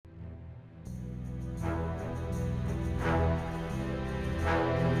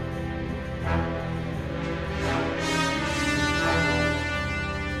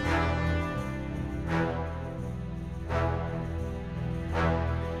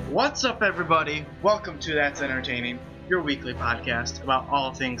What's up, everybody? Welcome to That's Entertaining, your weekly podcast about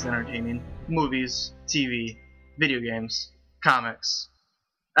all things entertaining movies, TV, video games, comics,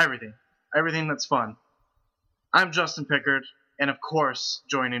 everything. Everything that's fun. I'm Justin Pickard, and of course,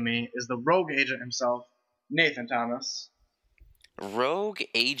 joining me is the rogue agent himself, Nathan Thomas. Rogue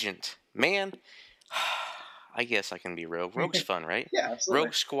Agent. Man, I guess I can be Rogue. Rogue's fun, right? Yeah, absolutely.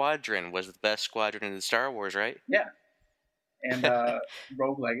 Rogue Squadron was the best squadron in Star Wars, right? Yeah. And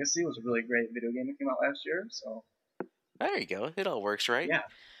Rogue Legacy was a really great video game that came out last year, so... There you go. It all works, right? Yeah.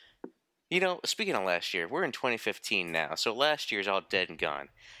 You know, speaking of last year, we're in 2015 now, so last year's all dead and gone.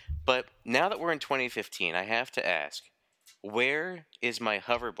 But now that we're in 2015, I have to ask, where is my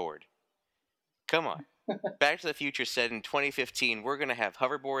hoverboard? Come on. Back to the Future said in 2015, we're going to have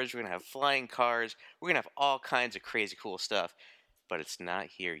hoverboards, we're going to have flying cars, we're going to have all kinds of crazy cool stuff. But it's not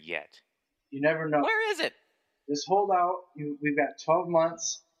here yet. You never know. Where is it? Just hold out. We've got 12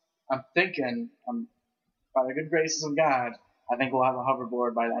 months. I'm thinking, by the good graces of God, I think we'll have a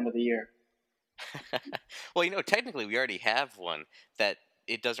hoverboard by the end of the year. Well, you know, technically we already have one that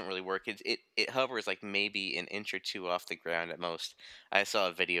it doesn't really work. It hovers like maybe an inch or two off the ground at most. I saw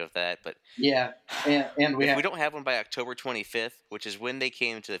a video of that, but yeah, and we don't have one by October 25th, which is when they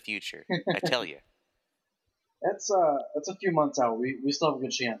came to the future, I tell you. That's a few months out. We still have a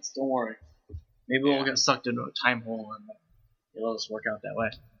good chance. Don't worry. Maybe we'll get sucked into a time hole and it'll just work out that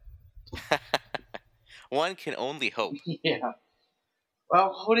way. One can only hope. Yeah.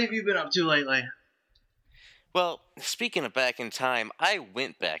 Well, what have you been up to lately? Well, speaking of back in time, I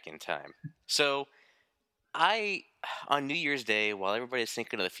went back in time. So, on New Year's Day, while everybody's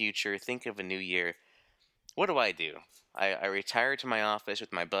thinking of the future, thinking of a new year, what do? I retired to my office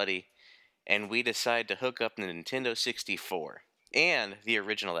with my buddy, and we decided to hook up the Nintendo 64 and the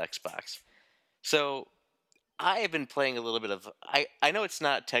original Xbox. So, I have been playing a little bit of... I know it's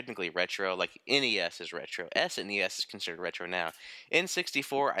not technically retro, like NES is retro. SNES is considered retro now.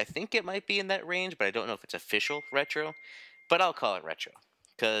 N64, I think it might be in that range, but I don't know if it's official retro. But I'll call it retro.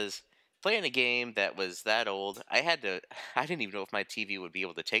 Because playing a game that was that old, I didn't even know if my TV would be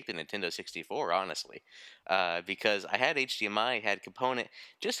able to take the Nintendo 64, honestly. Because I had HDMI, had component,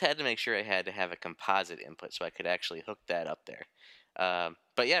 just had to make sure I had to have a composite input so I could actually hook that up there.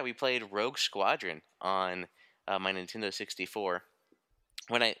 But yeah, we played Rogue Squadron on my Nintendo 64.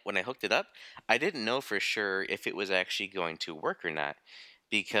 When I hooked it up, I didn't know for sure if it was actually going to work or not,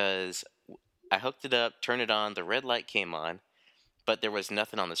 because I hooked it up, turned it on, the red light came on, but there was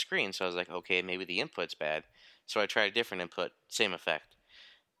nothing on the screen, so I was like, okay, maybe the input's bad. So I tried a different input, same effect.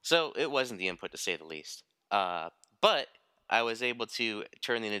 So it wasn't the input, to say the least. But I was able to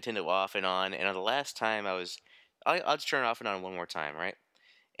turn the Nintendo off and on, and on the last time I'll just turn it off and on one more time, right?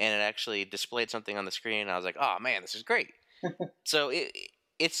 And it actually displayed something on the screen, and I was like, oh man, this is great. So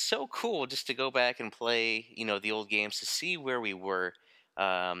it's so cool just to go back and play, the old games, to see where we were,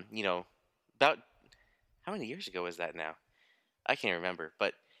 about, how many years ago was that now? I can't remember,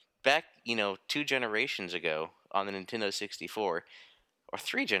 but back, 2 generations ago on the Nintendo 64, or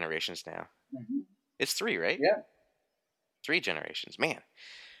 3 generations now. Mm-hmm. It's 3, right? Yeah. 3 generations, man.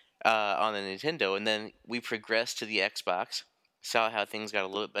 On the Nintendo, and then we progressed to the Xbox, saw how things got a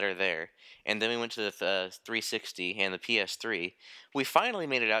little bit better there, and then we went to the 360 and the PS3. We finally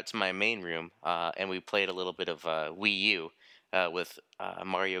made it out to my main room, and we played a little bit of Wii U with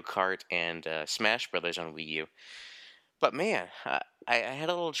Mario Kart and Smash Brothers on Wii U. But man, I had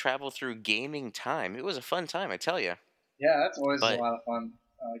a little travel through gaming time. It was a fun time, I tell you. Yeah, that's always a lot of fun,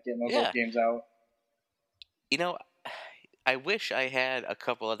 getting those old games out. I wish I had a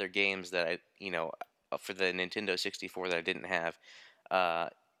couple other games that for the Nintendo 64 that I didn't have.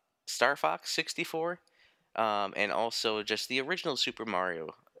 Star Fox 64, and also just the original Super Mario.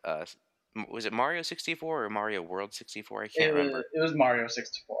 Was it Mario 64 or Mario World 64? I can't remember. It was Mario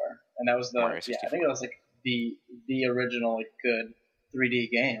 64, and that was Mario 64. I think it was like the original good 3D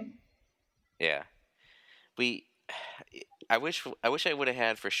game. Yeah, I wish I would have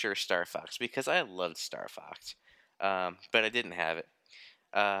had for sure Star Fox, because I loved Star Fox, but I didn't have it.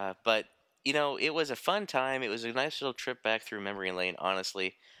 But it was a fun time. It was a nice little trip back through memory lane,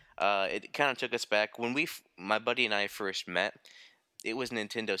 honestly. It kind of took us back when my buddy and I first met. It was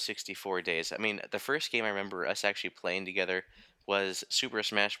Nintendo 64 days. I mean, the first game I remember us actually playing together was Super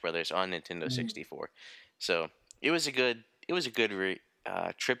Smash Brothers on Nintendo 64. So it was a good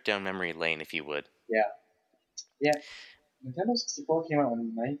trip down memory lane, if you would. Yeah. Nintendo 64 came out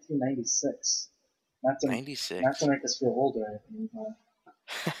in 1996. Not to make us feel older.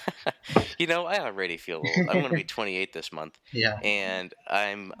 I already feel old. I'm going to be 28 this month. Yeah. And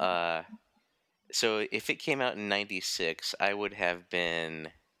I'm so if it came out in 96, I would have been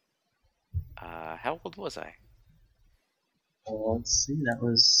How old was I? Well, let's see. That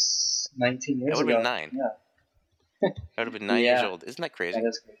was 19 I years would have been ago. 9. Yeah. I would have been 9 years Yeah, old. Isn't that that crazy?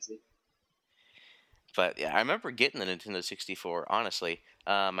 is crazy. But yeah, I remember getting the Nintendo 64. Honestly,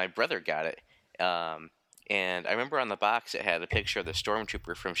 my brother got it, and I remember on the box it had a picture of the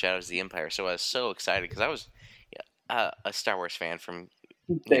Stormtrooper from Shadows of the Empire. So I was so excited because I was a Star Wars fan from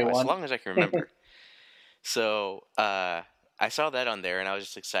Day as one. long as I can remember. So I saw that on there, and I was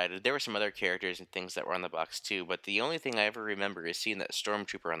just excited. There were some other characters and things that were on the box too, but the only thing I ever remember is seeing that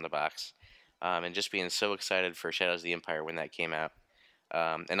Stormtrooper on the box, and just being so excited for Shadows of the Empire when that came out.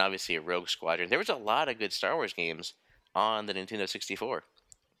 And obviously a Rogue Squadron. There was a lot of good Star Wars games on the Nintendo 64.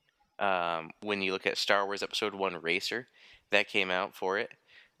 When you look at Star Wars Episode 1 Racer, that came out for it.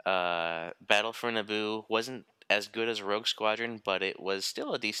 Battle for Naboo wasn't as good as Rogue Squadron, but it was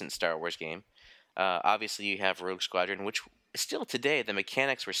still a decent Star Wars game. Obviously, you have Rogue Squadron, which still today the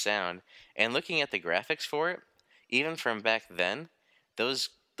mechanics were sound, and looking at the graphics for it, even from back then, those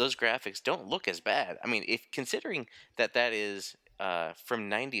those graphics don't look as bad. I mean, if considering that is from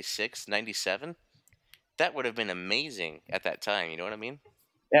 96, 97, that would have been amazing at that time. You know what I mean?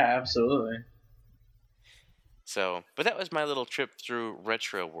 Yeah, absolutely. So, but that was my little trip through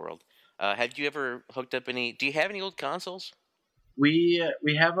retro world. Have you ever hooked up any? Do you have any old consoles? We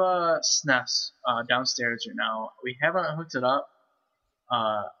have a SNES downstairs right now. We haven't hooked it up.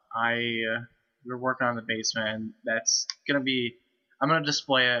 I we're working on the basement, and that's gonna be. I'm gonna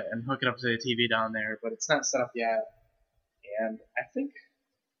display it and hook it up to the TV down there, but it's not set up yet. And I think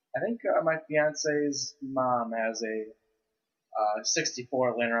my fiance's mom has a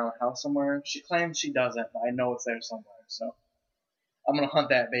 64 laying around the house somewhere. She claims she doesn't, but I know it's there somewhere. So I'm gonna hunt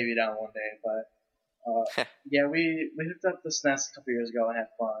that baby down one day. But yeah, we hooked up the SNES a couple years ago and had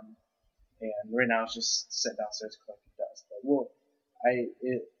fun. And right now it's just sitting downstairs collecting dust. But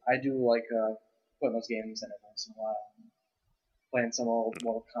I do like putting those games in it once in a while, playing some old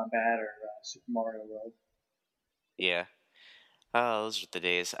Mortal Kombat or Super Mario World. Yeah. Oh, those are the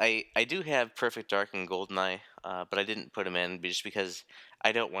days. I do have Perfect Dark and Goldeneye, but I didn't put them in just because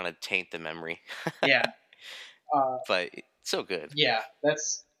I don't want to taint the memory. Yeah, uh, But it's so good. yeah,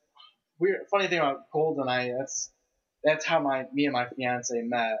 that's weird. Funny thing about GoldenEye, that's how me and my fiance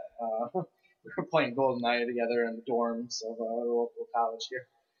met. We were playing GoldenEye together in the dorms of the local college here.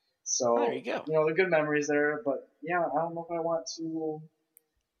 Oh, there So you go. the good memories there. But yeah, I don't know if I want to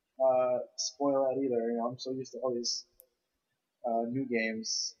spoil that either. I'm so used to all these new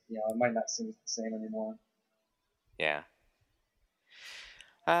games. It might not seem the same anymore. Yeah.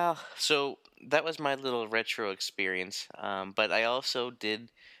 So that was my little retro experience. But I also did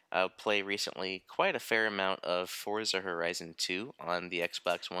play recently quite a fair amount of Forza Horizon 2 on the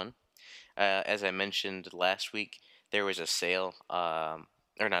Xbox One. As I mentioned last week, there was a sale,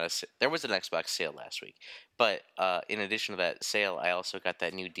 or not a, there was an Xbox sale last week. But in addition to that sale, I also got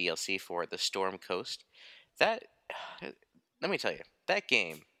that new DLC for it, the Storm Coast. That, let me tell you, that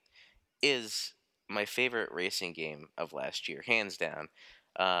game is my favorite racing game of last year, hands down.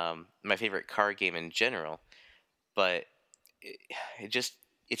 My favorite car game in general, but it, it just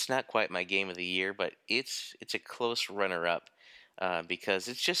it's not quite my game of the year, but it's a close runner up because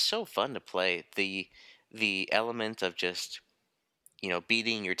it's just so fun to play. The element of just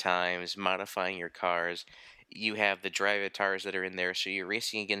beating your times, modifying your cars. You have the drive guitars that are in there, so you're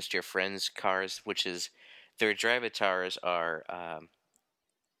racing against your friends' cars, which is their drive guitars are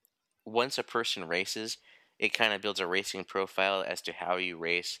once a person races, it kind of builds a racing profile as to how you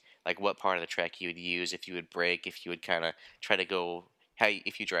race, like what part of the track you would use, if you would brake, if you would kind of try to go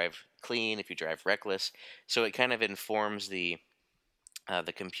if you drive clean, if you drive reckless. So it kind of informs the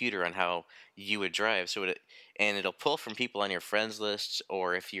computer on how you would drive. And it'll pull from people on your friends lists,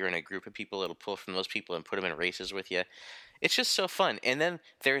 or if you're in a group of people, it'll pull from those people and put them in races with you. It's just so fun. And then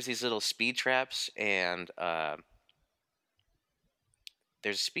there's these little speed traps and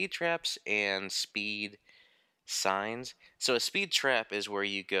there's speed traps and speed signs. So a speed trap is where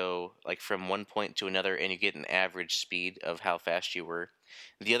you go like from one point to another and you get an average speed of how fast you were.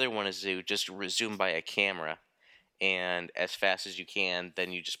 The other one is to just zoom by a camera and as fast as you can,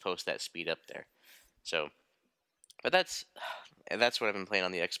 then you just post that speed up there. So, but that's what I've been playing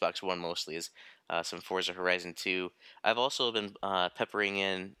on the Xbox One mostly is some Forza Horizon 2. I've also been peppering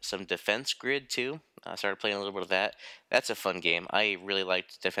in some Defense Grid too. I started playing a little bit of that. That's a fun game. I really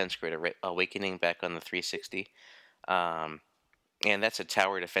liked Defense Grid Awakening back on the 360. Um, and that's a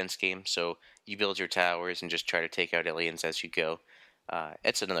tower defense game. So you build your towers and just try to take out aliens as you go.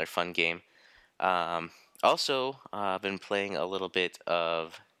 It's another fun game. Um, Also, I've been playing a little bit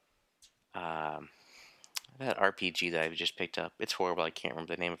of um, that RPG that I just picked up. It's horrible. I can't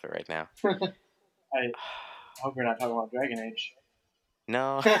remember the name of it right now. I hope you're not talking about Dragon Age.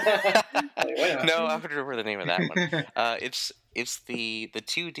 No, Like, wait a no, I minute. would remember the name of that one. It's the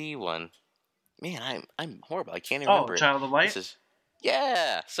 2D one. Man, I'm horrible. I can't even Oh, remember it. Child of Light? This is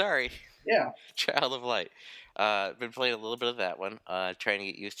yeah. Sorry, Yeah. Child of Light. Been playing a little bit of that one. Trying to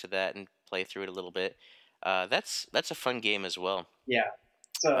get used to that and play through it a little bit. That's a fun game as well. Yeah.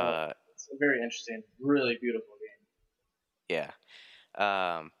 So Uh, it's a very interesting, really beautiful game.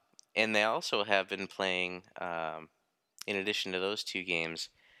 yeah. And they also have been playing, in addition to those two games,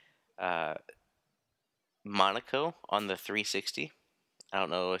 uh, Monaco on the 360. I don't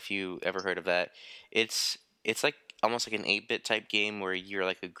know if you ever heard of that. It's like almost like an 8-bit type game where you're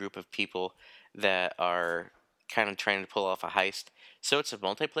like a group of people that are kind of trying to pull off a heist. So it's a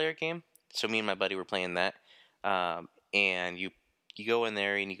multiplayer game. So me and my buddy were playing that, and you go in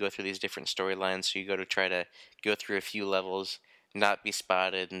there and you go through these different storylines. So you go to try to go through a few levels, not be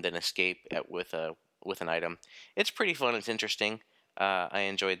spotted, and then escape with an item. It's pretty fun. It's interesting. I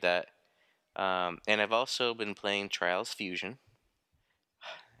enjoyed that. And I've also been playing Trials Fusion.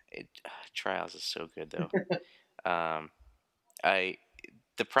 It Trials is so good though. Um, I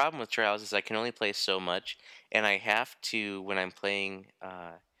the problem with Trials is I can only play so much, and I have to when I'm playing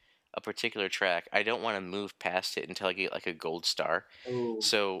a particular track. I don't want to move past it until I get like a gold star. Ooh.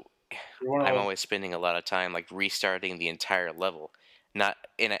 So You're one of I'm those. always spending a lot of time like restarting the entire level. Not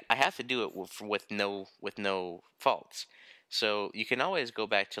and I have to do it with no faults. So you can always go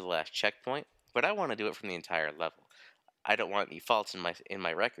back to the last checkpoint, but I want to do it from the entire level. I don't want any faults in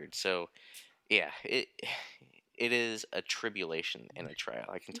my record. So yeah, it is a tribulation and a trial.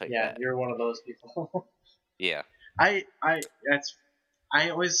 I can tell you Yeah, that. you're one of those people. Yeah. I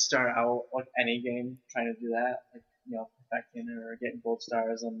always start out like any game trying to do that, like perfecting it or getting gold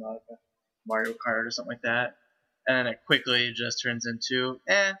stars on like a Mario Kart or something like that, and then it quickly just turns into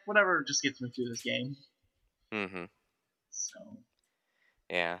whatever just gets me through this game. Mhm. So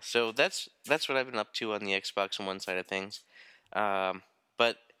Yeah. So that's what I've been up to on the Xbox One side of things.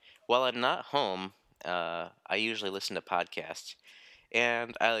 But while I'm not home, I usually listen to podcasts,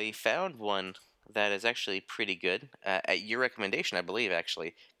 and I found one that is actually pretty good at your recommendation, I believe,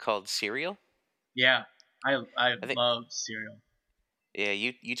 actually called Serial. yeah, I I think love cereal. yeah,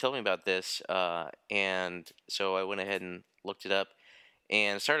 you told me about this, and so I went ahead and looked it up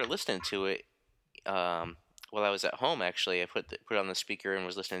and started listening to it. Um, while I was at home, actually, I put it on the speaker and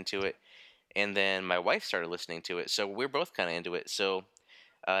was listening to it, and then my wife started listening to it. So we're both kind of into it. So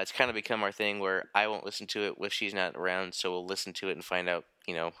it's kind of become our thing where I won't listen to it if she's not around. So we'll listen to it and find out,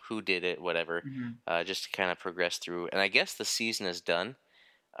 who did it, whatever, Hmm. just to kind of progress through. And I guess the season is done.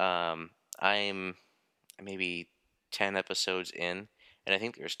 Um, I'm maybe 10 episodes in, and I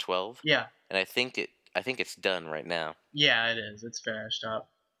think there's 12, Yeah, and I think it's done right now. yeah, it is. It's finished up.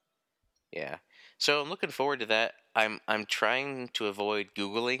 Yeah. So I'm looking forward to that. I'm trying to avoid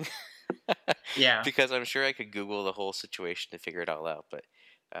Googling Yeah, because I'm sure I could Google the whole situation to figure it all out. But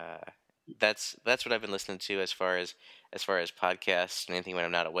uh, that's what I've been listening to as far as podcasts and anything when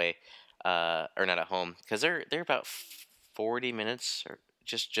I'm not away or not at home because they're about 40 minutes or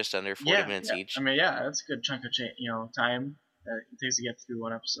just under 40 yeah, minutes yeah. I each. mean, yeah, that's a good chunk of time that it takes to get through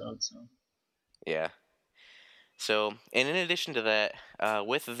one episode. So Yeah. So, and in addition to that,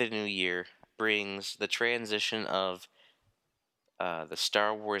 with the new year brings the transition of the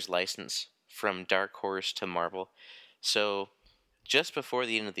Star Wars license from Dark Horse to Marvel. So, just before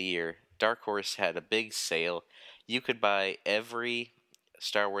the end of the year, Dark Horse had a big sale. You could buy every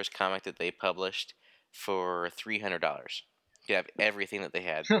Star Wars comic that they published for $300. You could have everything that they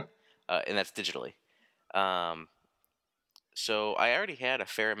had, and that's digitally. Um, so I already had a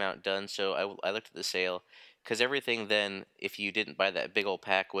fair amount done. So I looked at the sale because everything then, if you didn't buy that big old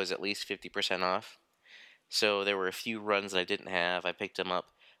pack, was at least 50% off. So there were a few runs that I didn't have. I picked them up,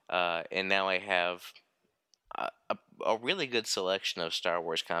 and now I have a really good selection of Star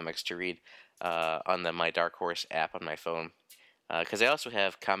Wars comics to read on the My Dark Horse app on my phone. Because I also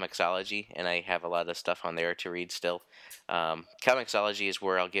have Comixology, and I have a lot of stuff on there to read still. Comixology is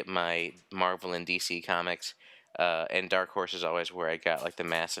where I'll get my Marvel and DC comics, and Dark Horse is always where I got like the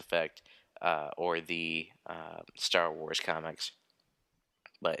Mass Effect or the Star Wars comics.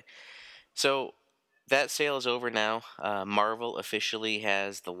 But so that sale is over now. Marvel officially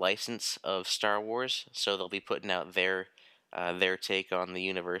has the license of Star Wars, so they'll be putting out their take on the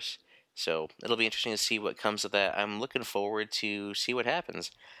universe. So it'll be interesting to see what comes of that. I'm looking forward to see what happens.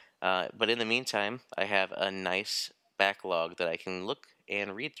 But in the meantime, I have a nice backlog that I can look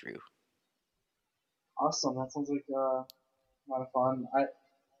and read through. awesome. That sounds like a lot of fun. I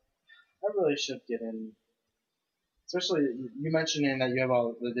really should get in. especially you mentioning that you have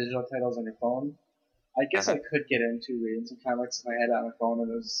all the digital titles on your phone. I guess Uh-huh. I could get into reading some comics if I had it on my phone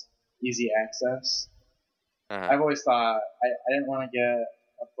and it was easy access. Uh-huh. I've always thought I didn't want to get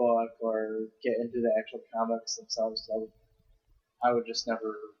a book or get into the actual comics themselves. I would just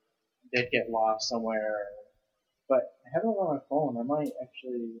never. They'd get lost somewhere. But having it on my phone, I might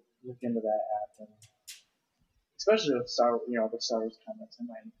actually look into that app, and especially with the Star Wars comics, I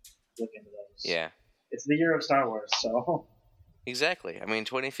might look into those. Yeah. It's the year of Star Wars, so Exactly. I mean,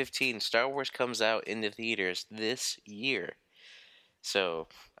 2015, Star Wars comes out in the theaters this year. So,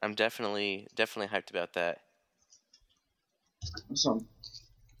 I'm definitely hyped about that. awesome.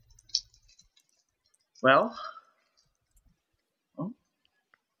 Well, oh,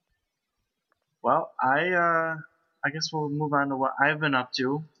 well, I guess we'll move on to what I've been up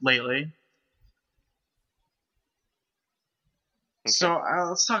to lately. Okay. So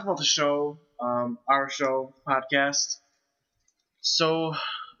let's talk about the show, our show podcast. So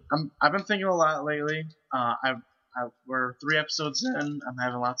I've been thinking a lot lately. We're 3 episodes in. I'm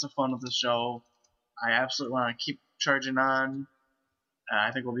having lots of fun with the show. I absolutely want to keep charging on.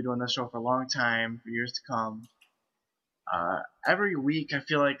 I think we'll be doing this show for a long time, for years to come. Every week, I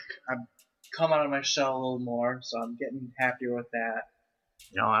feel like I've come out of my shell a little more, so I'm getting happier with that.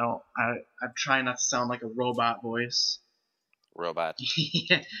 I'm trying not to sound like a robot voice. Robot.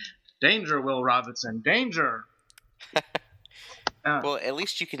 Danger, Will Robinson, danger! Uh, Well, at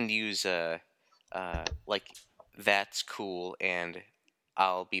least you can use like that's cool and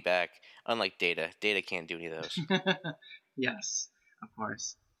I'll be back. Unlike Data. Data can't do any of those. yes, of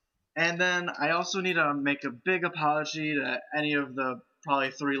course. And then I also need to make a big apology to any of the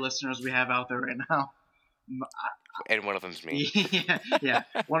probably 3 listeners we have out there right now. And one of them's me. Yeah.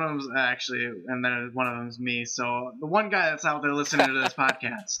 One of them's actually, and then one of them's me. So the one guy that's out there listening to this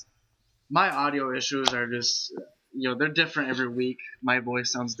podcast, my audio issues are just, they're different every week. My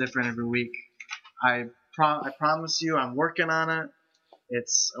voice sounds different every week. I promise you, I'm working on it.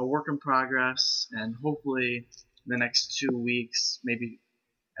 It's a work in progress, and hopefully, the next 2 weeks, maybe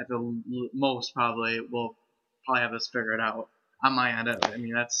at the most, probably we'll probably have this figured out on my end. I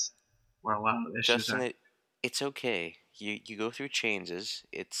mean, that's where a lot of the issues Justin, are. it's okay. You go through changes.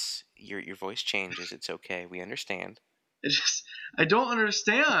 It's your voice changes. It's okay. We understand. I don't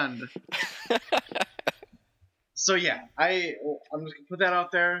understand. So yeah, I'm just gonna put that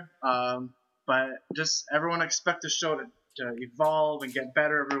out there. But just everyone expect the show to evolve and get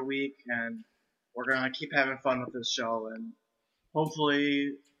better every week, and we're gonna keep having fun with this show, and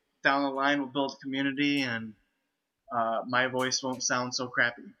hopefully down the line we'll build a community, and my voice won't sound so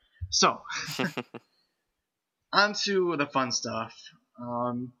crappy. So on to the fun stuff.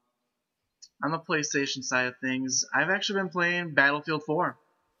 Um, on the PlayStation side of things, I've actually been playing Battlefield 4.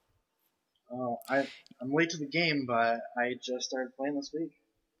 I'm late to the game, but I just started playing this week.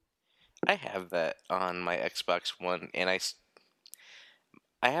 I have that on my Xbox One, and I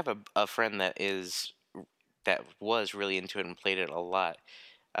have a friend that was really into it and played it a lot.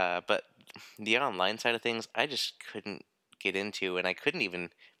 But the online side of things, I just couldn't get into, and I couldn't even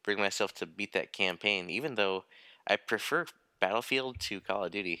bring myself to beat that campaign, even though I prefer Battlefield to Call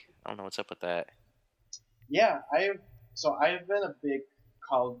of Duty. I don't know what's up with that. Yeah, I've been a big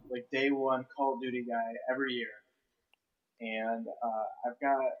day one Call of Duty guy every year, and I've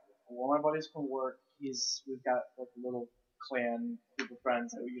got one of my buddies from work. We've got like a little clan group of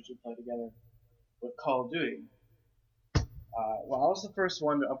friends that we usually play together with Call of Duty. Well, I was the first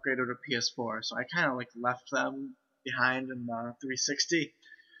one to upgrade over to PS4, so I kind of like left them behind in 360.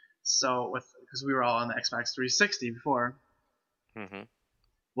 So because we were all on the Xbox 360 before. Hmm.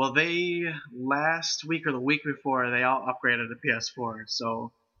 Well, they last week or the week before they all upgraded to PS4.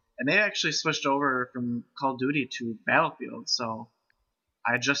 So, and they actually switched over from Call of Duty to Battlefield. So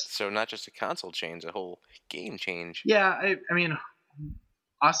I just So not just a console change, a whole game change. yeah, I mean,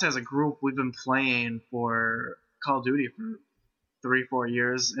 us as a group, we've been playing for Call of Duty for 3-4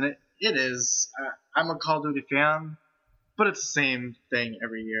 years, and it is. I'm a Call of Duty fan, but it's the same thing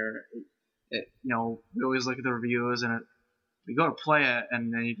every year. We always look at the reviews, and we go to play it,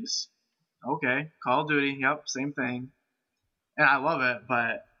 and then you just okay, Call of Duty, yep, same thing, and I love it,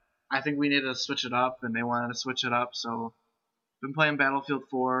 but I think we need to switch it up, and they wanted to switch it up, so I've been playing Battlefield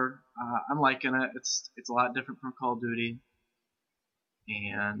 4. I'm liking it. It's a lot different from Call of Duty,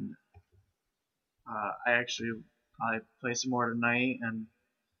 and I actually probably play some more tonight and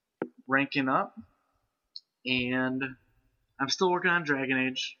ranking up, and I'm still working on Dragon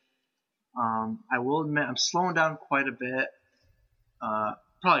Age. I will admit I'm slowing down quite a bit,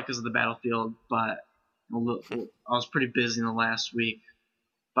 probably because of the Battlefield, but I was pretty busy in the last week.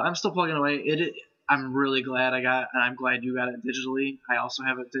 But I'm still plugging away. I'm really glad and I'm glad you got it digitally. I also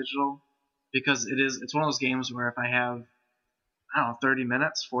have it digital because it's one of those games where if I have, I don't know, 30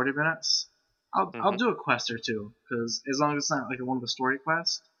 minutes, 40 minutes, I'll Mm-hmm. do a quest or two, because as long as it's not like one of the story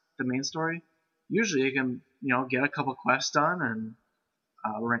quests, the main story, usually you can, get a couple quests done and,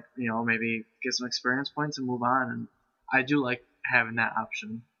 maybe get some experience points and move on. And I do like having that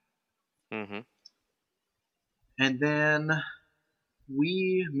option. Mm-hmm. And then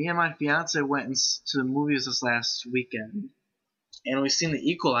me and my fiance went to the movies this last weekend, and we've seen The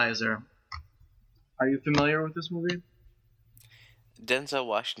Equalizer. Are you familiar with this movie? Denzel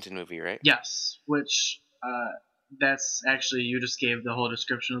Washington movie, right? Yes, which that's actually, you just gave the whole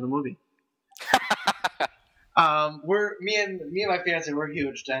description of the movie. We're me and my fiance, we're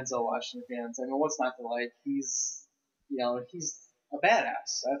huge Denzel Washington fans. I mean, what's not to like? He's a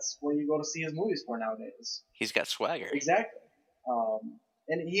badass. That's what you go to see his movies for nowadays. He's got swagger. Exactly.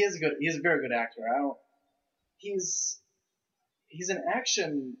 And he's a very good actor. I don't. He's an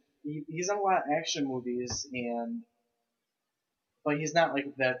action. He's in a lot of action movies, but he's not like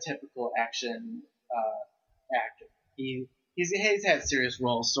the typical action actor. He's had serious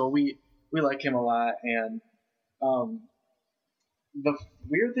roles, so we like him a lot. And um, the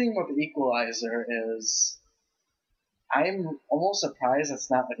weird thing with the Equalizer is I'm almost surprised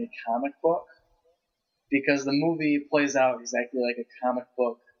it's not like a comic book, because the movie plays out exactly like a comic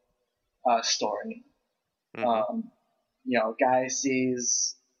book story. Mm-hmm. Guy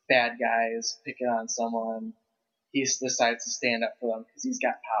sees bad guys picking on someone. He decides to stand up for them because he's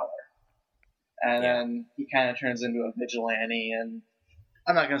got power. And Yeah. then he kind of turns into a vigilante. And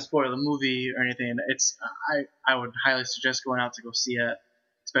I'm not going to spoil the movie or anything. I would highly suggest going out to go see it,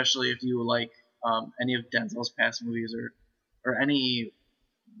 especially if you like any of Denzel's past movies, or any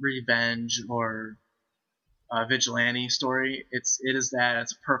revenge or vigilante story. It's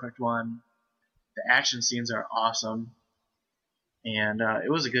a perfect one. The action scenes are awesome, and it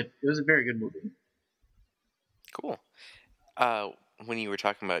was a very good movie. Cool. When you were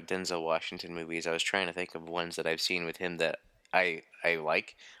talking about Denzel Washington movies, I was trying to think of ones that I've seen with him that I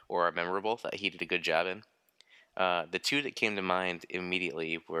like or are memorable that he did a good job in. The two that came to mind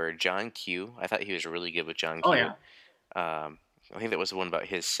immediately were John Q. I thought he was really good with John Oh Q. yeah, I think that was the one about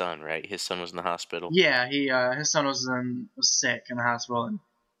his son, right? His son was in the hospital. yeah. His son was sick in the hospital, and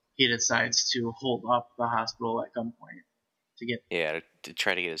he decides to hold up the hospital at gunpoint to get. Yeah, to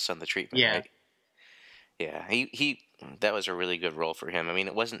try to get his son the treatment, Yeah, right? Yeah, he that was a really good role for him. I mean,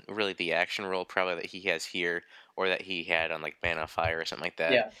 it wasn't really the action role probably that he has here or that he had on like Man on Fire or something like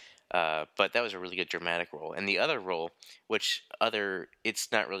that. yeah, But that was a really good dramatic role. And the other role,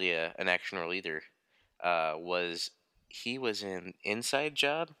 it's not really an action role either, was he was in Inside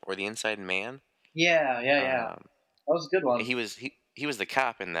Job or The Inside Man. yeah. Um, That was a good one. he was the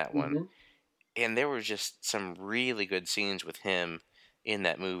cop in that one, Hmm. and there were just some really good scenes with him in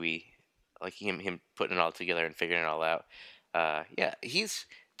that movie, like him putting it all together and figuring it all out. Yeah, he's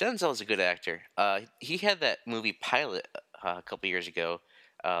Denzel's a good actor. He had that movie Pilot a couple years ago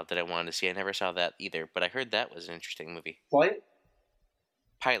that I wanted to see. I never saw that either, but I heard that was an interesting movie. Flight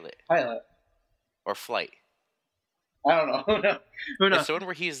Pilot pilot. or Flight. I don't know. Who It's knows? the one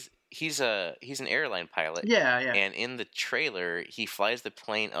where he's an airline pilot, Yeah. and in the trailer he flies the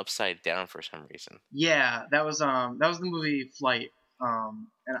plane upside down for some reason. Yeah, that was the movie Flight. And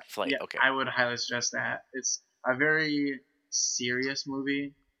Flight, yeah, okay. I would highly suggest that. It's a very serious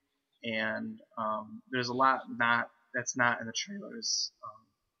movie, and there's a lot that's not in the trailers.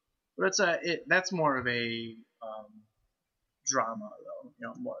 But that's more of a drama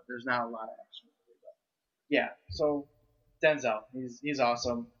though. There's not a lot of action. But yeah, so Denzel, he's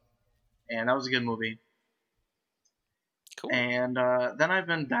awesome, and that was a good movie. Cool. And then I've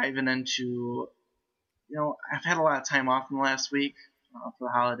been diving into, I've had a lot of time off in the last week for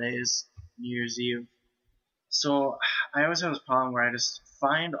the holidays, New Year's Eve. So I always have this problem where I just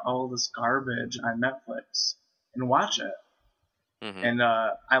find all this garbage on Netflix and watch it. Mm-hmm. And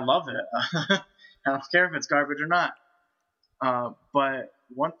I love it. I don't care if it's garbage or not. But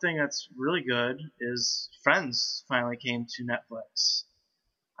one thing that's really good is Friends finally came to Netflix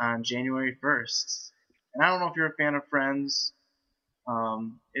on January 1st. And I don't know if you're a fan of Friends.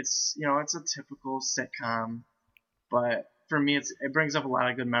 It's a typical sitcom, but for me, it brings up a lot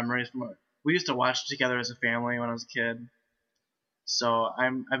of good memories from it. We used to watch it together as a family when I was a kid. So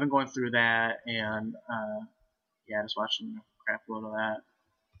I've been going through that, and yeah, just watching a crap load of that.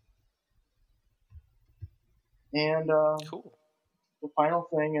 And Cool. the final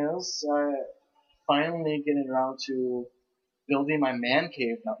thing is finally getting around to building my man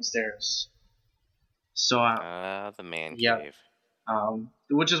cave downstairs. So The man yeah, cave.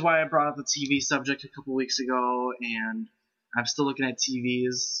 Which is why I brought up the TV subject a couple weeks ago, and I'm still looking at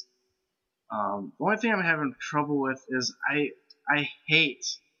TVs. The only thing I'm having trouble with is I hate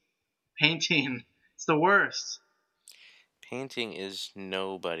painting. It's the worst. Painting is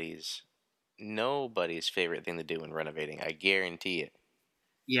nobody's favorite thing to do when renovating. I guarantee it.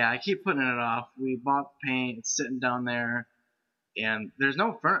 Yeah, I keep putting it off. We bought paint. It's sitting down there, and there's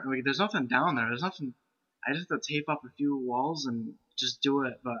no there's nothing down there. There's nothing. I just have to tape up a few walls and just do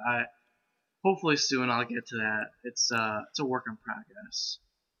it. But hopefully soon I'll get to that. It's a work in progress.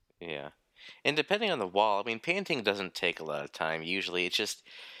 Yeah. And depending on the wall, I mean, painting doesn't take a lot of time usually.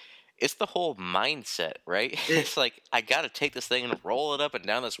 It's the whole mindset, right? It It's like I got to take this thing and roll it up and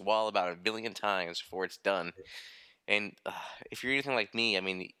down this wall about a million times before it's done. And if you're anything like me, I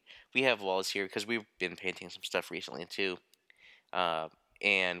mean, we have walls here because we've been painting some stuff recently too. Uh,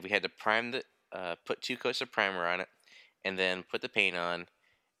 and we had to put 2 coats of primer on it, and then put the paint on,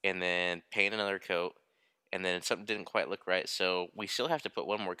 and then paint another coat, and then something didn't quite look right, so we still have to put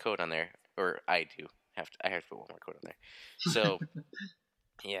one more coat on there, or I have to put one more coat on there. So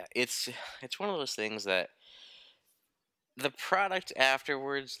yeah, it's one of those things that the product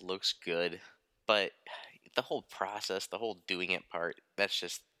afterwards looks good, but the whole process, the whole doing it part, that's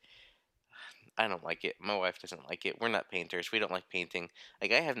just I don't like it. My wife doesn't like it. We're not painters. We don't like painting.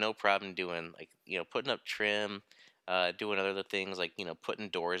 Like I have no problem doing like putting up trim, doing other things like putting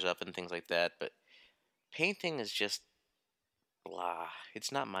doors up and things like that. But painting is just blah.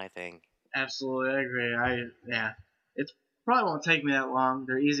 It's not my thing. absolutely I agree. Yeah, it probably won't take me that long.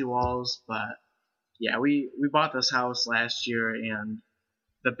 They're easy walls, but yeah, we bought this house last year, and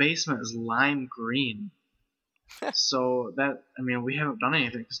the basement is lime green. So that I mean, we haven't done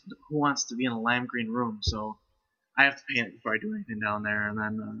anything. 'Cause who wants to be in a lime green room? So I have to paint it before I do anything down there, and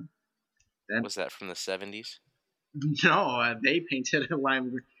then Was that from the 70s? no, they painted it lime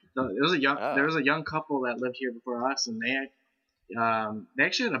green. No, there Oh, was a young couple that lived here before us, and they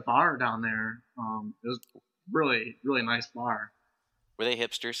actually had a bar down there. It was really nice bar. were they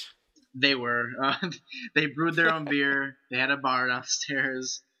hipsters? They were. They brewed their own beer. They had a bar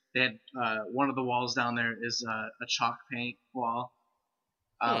downstairs. They had one of the walls down there is a chalk paint wall.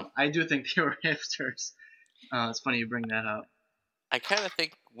 Hmm. I do think they were hipsters. It's funny you bring that up. I kind of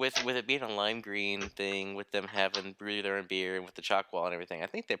think with it being a lime green thing, with them having brewed their own beer and with the chalk wall and everything, I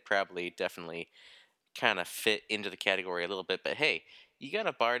think they probably definitely kind of fit into the category a little bit. But hey, you got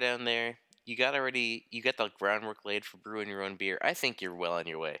a bar down there. You got the groundwork laid for brewing your own beer. I think you're well on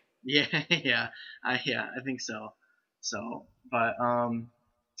your way. Yeah, yeah, I think so. So, but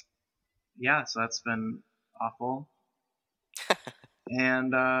yeah, so that's been awful.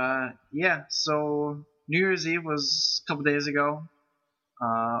 And yeah, so New Year's Eve was a couple days ago.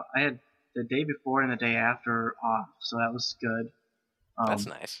 I had the day before and the day after off, so that was good. That's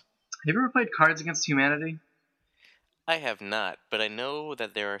Um, nice. have you ever played Cards Against Humanity? I have not, but I know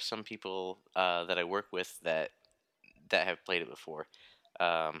that there are some people that I work with that have played it before.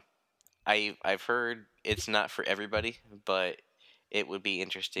 Um, I've heard it's not for everybody, but it would be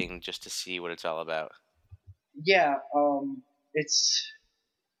interesting just to see what it's all about. Yeah, it's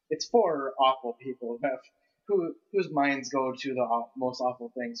for awful people whose minds go to the most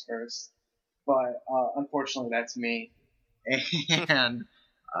awful things first. But unfortunately, that's me, and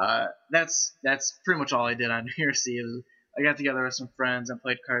that's pretty much all I did on New Year's Eve. I got together with some friends and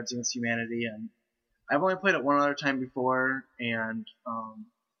played Cards Against Humanity, and I've only played it one other time before, and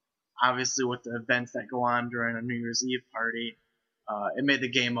obviously with the events that go on during a New Year's Eve party, it made the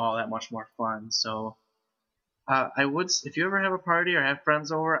game all that much more fun. So I would, if you ever have a party or have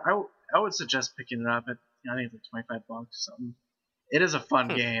friends over, I would suggest picking it up at, I think it's like $25 or something. It is a fun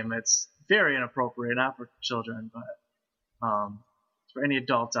Hmm, game. It's very inappropriate, not for children, but for any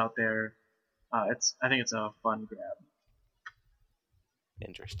adults out there, I think it's a fun grab.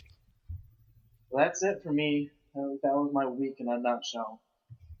 interesting. Well, that's it for me. That was my week in a nutshell.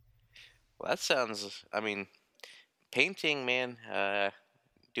 Well, that sounds. I mean, painting, man.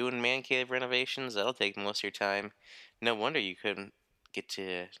 Doing man cave renovations, that'll take most of your time. No wonder you couldn't get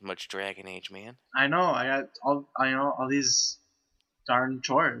to much Dragon Age, man. I know. I got all these darn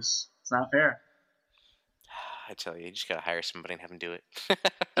chores. It's not fair. I tell you just gotta hire somebody and have them do it.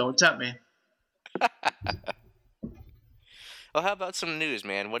 Don't tempt me. Well, how about some news,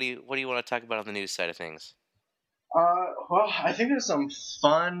 man? What do you want to talk about on the news side of things? Well, I think there's some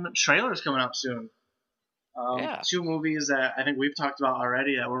fun trailers coming out soon. Yeah. Two movies that I think we've talked about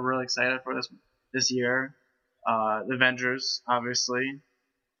already that we're really excited for this year. The Avengers, obviously.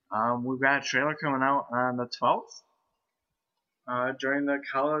 We've got a trailer coming out on the 12th during the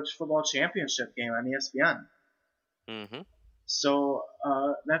college football championship game on ESPN. Mm-hmm. So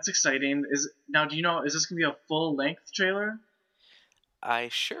that's exciting. Is now? Do you know? Is this gonna be a full length trailer? I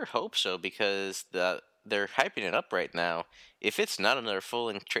sure hope so because they're hyping it up right now. If it's not another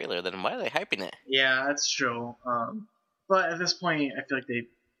full-length trailer, then why are they hyping it? Yeah, that's true. But at this point, I feel like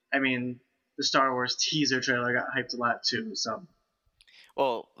I mean, the Star Wars teaser trailer got hyped a lot too. So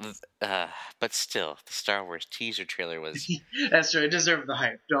Well, but still, the Star Wars teaser trailer was. that's true. It deserved the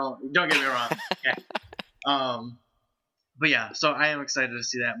hype. Don't get me wrong. Okay. Um, but yeah, so I am excited to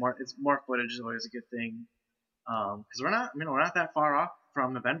see that. More footage is always a good thing. Because we're not that far off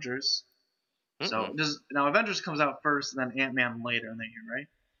from Avengers. So Mm-mm. does now Avengers comes out first, and then Ant Man later in the year, right?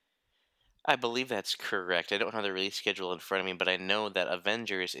 I believe that's correct. I don't have the release schedule in front of me, but I know that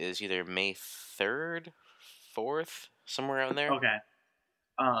Avengers is either May 3rd, 4th, somewhere around there. Okay.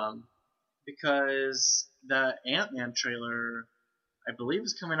 Um, because the Ant Man trailer, I believe,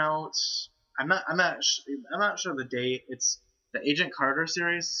 is coming out. I'm not sure the date. It's the Agent Carter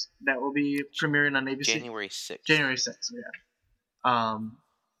series that will be premiering on ABC January 6th. January 6th. Yeah. Um,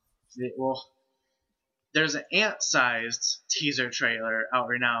 well, there's an ant-sized teaser trailer out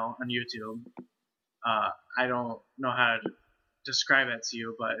right now on YouTube. I don't know how to describe it to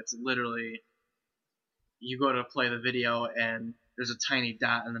you, but it's literally you go to play the video and there's a tiny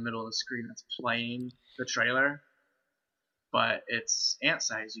dot in the middle of the screen that's playing the trailer, but it's ant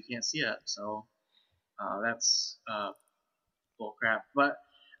size. You can't see it, so that's bull crap. But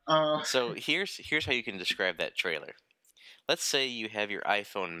uh, So here's how you can describe that trailer. Let's say you have your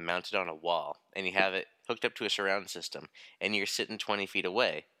iPhone mounted on a wall and you have it hooked up to a surround system and you're sitting 20 feet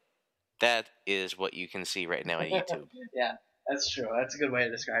away. That is what you can see right now on YouTube. yeah, that's true. That's a good way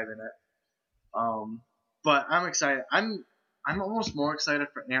of describing it. Um, but I'm excited. I'm almost more excited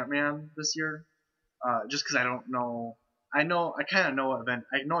for Ant Man this year, just because I don't know. I kind of know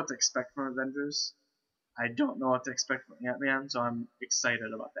I know what to expect from Avengers. I don't know what to expect from Ant Man, so I'm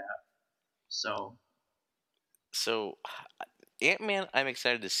excited about that. So So Ant-Man, I'm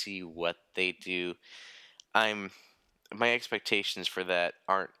excited to see what they do. I'm My expectations for that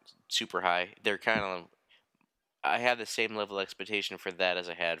aren't super high. They're kind of I have the same level of expectation for that as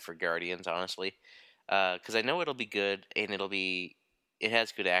I had for Guardians, honestly, because I know it'll be good and it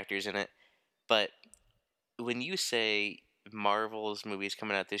has good actors in it. But when you say Marvel's movies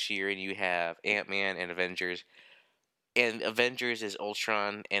coming out this year and you have Ant Man and Avengers is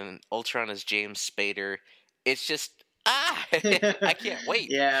Ultron and Ultron is James Spader, it's just I can't wait.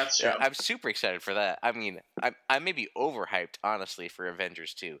 yeah, that's true. I'm super excited for that. I mean, I may be overhyped honestly for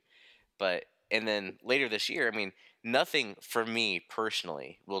Avengers too, but and then later this year, I mean, nothing for me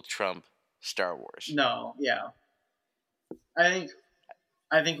personally will trump Star Wars. No, yeah, I think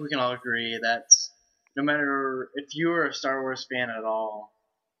I think we can all agree that no matter if you are a Star Wars fan at all,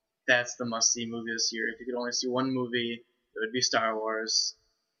 that's the must-see movie this year. If you could only see one movie, it would be Star Wars,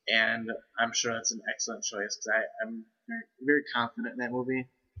 and I'm sure that's an excellent choice because I'm very confident in that movie.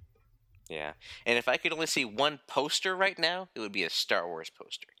 Yeah, and if I could only see one poster right now, it would be a Star Wars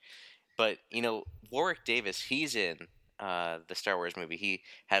poster. But Warwick Davis, he's in the Star Wars movie. He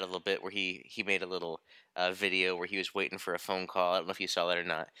had a little bit where he made a little video where he was waiting for a phone call. I don't know if you saw that or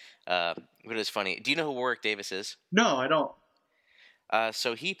not, but it was funny. Do you know who Warwick Davis is? No, I don't.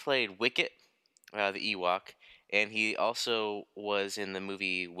 So he played Wicket, the Ewok, and he also was in the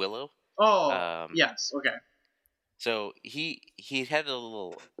movie Willow. Oh, Um, yes, okay. so he had a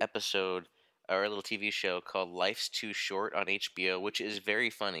little episode or a little TV show called Life's Too Short on HBO, which is very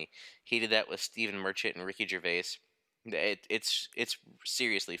funny. He did that with Stephen Merchant and Ricky Gervais. It's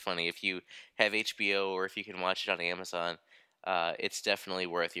seriously funny if you have HBO or if you can watch it on Amazon. It's definitely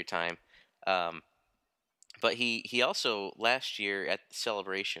worth your time. Um, but he also last year at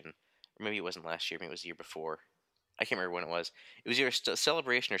Celebration, or maybe it wasn't last year, maybe it was the year before. I can't remember when it was. It was either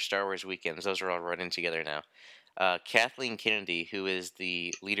Celebration or Star Wars weekends. Those are all running together now. Kathleen Kennedy, who is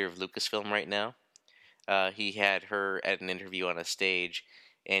the leader of Lucasfilm right now, he had her at an interview on a stage,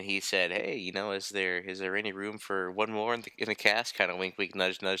 and he said, "Hey, is there any room for one more in the cast?" Kind of wink, wink,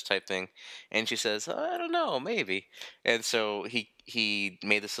 nudge, nudge type thing. And she says, "I don't know, maybe." And so he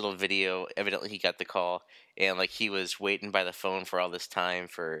made this little video. Evidently, he got the call, and like he was waiting by the phone for all this time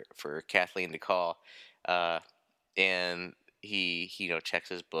for Kathleen to call, uh, and he checks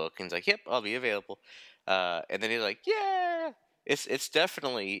his book and he's like, "Yep, I'll be available." And then he's like, "Yeah." It's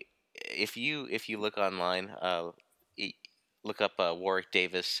definitely if you look online, e- look up Warwick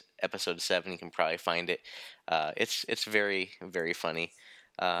Davis episode 7. You can probably find it. It's very very funny.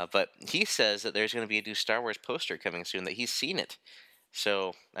 But he says that there's going to be a new Star Wars poster coming soon. That he's seen it.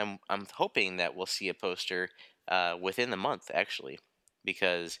 So I'm hoping that we'll see a poster within the month actually,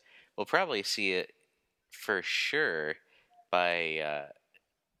 because we'll probably see it for sure by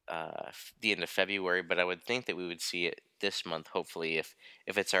the end of February, but I would think that we would see it this month, hopefully, if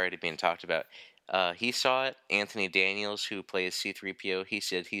it's already being talked about. He saw it. Anthony Daniels, who plays C-3PO, he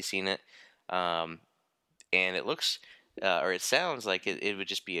said he's seen it, um, and it looks or it sounds like it would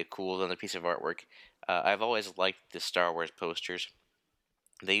just be a cool another piece of artwork. I've always liked the Star Wars posters.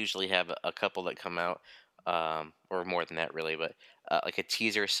 They usually have a couple that come out, or more than that, really, but like a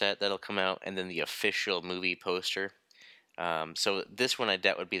teaser set that'll come out, and then the official movie poster. So this one I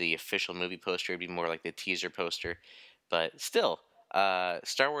doubt would be the official movie poster. It'd be more like the teaser poster. But still,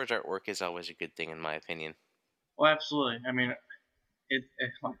 Star Wars artwork is always a good thing in my opinion. Well, absolutely. I mean,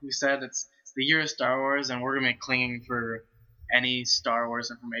 like we said, it's the year of Star Wars, and we're gonna be clinging for any Star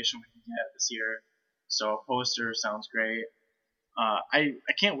Wars information we can get this year. So a poster sounds great. I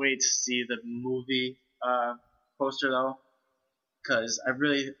can't wait to see the movie poster though, because I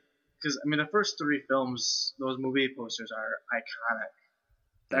mean the first three films, those movie posters are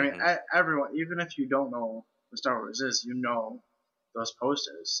iconic. I mean, Hmm. everyone, even if you don't know what Star Wars is, you know those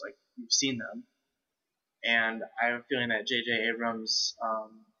posters, like you've seen them. And I have a feeling that J.J. Abrams,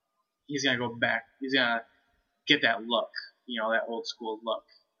 he's gonna go back. He's gonna get that look, that old school look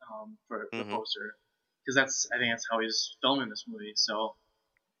for the Hmm. poster, because I think that's how he's filming this movie. So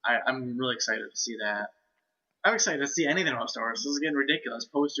I'm really excited to see that. I'm excited to see anything about Star Wars. This is getting ridiculous.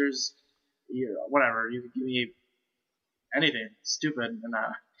 Posters, whatever. You could give me anything stupid, and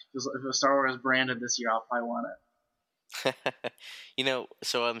if a Star Wars branded this year, I'll probably want it.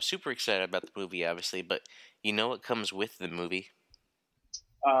 So I'm super excited about the movie, obviously, but you know what comes with the movie?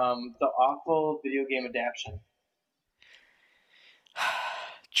 The awful video game adaptation.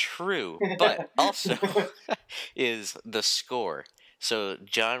 True, but also is the score. So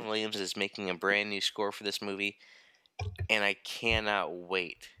John Williams is making a brand new score for this movie, and I cannot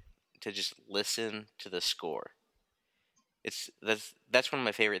wait to just listen to the score. That's one of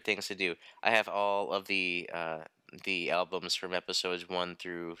my favorite things to do. I have all of the albums from episodes 1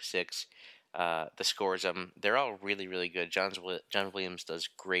 through 6. The scores, they're all really really good. John Williams does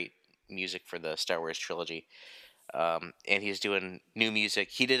great music for the Star Wars trilogy, and he's doing new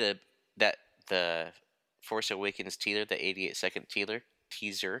music. He did that the Force Awakens teaser, the 88-second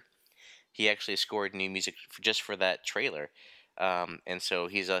teaser. He actually scored new music just for that trailer. And so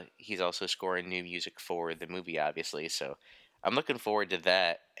he's also scoring new music for the movie, obviously. So I'm looking forward to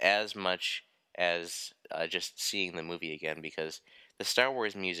that as much as just seeing the movie again, because the Star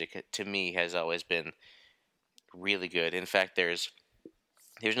Wars music to me has always been really good. In fact, there's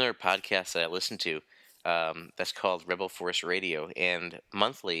another podcast that I listen to, that's called Rebel Force Radio, and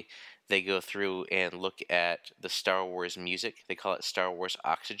monthly they go through and look at the Star Wars music. They call it Star Wars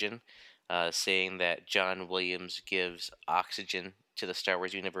Oxygen, saying that John Williams gives oxygen to the Star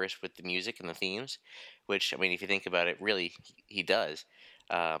Wars universe with the music and the themes, which, I mean, if you think about it, really, he does.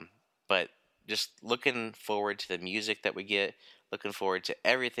 Um, but just looking forward to the music that we get, looking forward to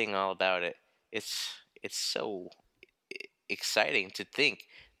everything all about it. It's so exciting to think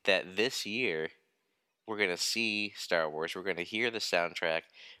that this year we're going to see Star Wars. We're going to hear the soundtrack.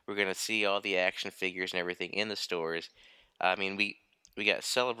 We're going to see all the action figures and everything in the stores. I mean, we got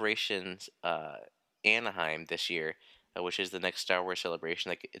Celebrations Anaheim this year, which is the next Star Wars celebration.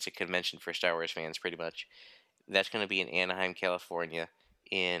 Like, it's a convention for Star Wars fans, pretty much. That's going to be in Anaheim, California,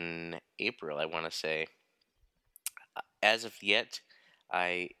 in April, I want to say. As of yet,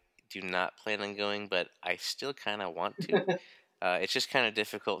 I do not plan on going, but I still kind of want to. It's just kind of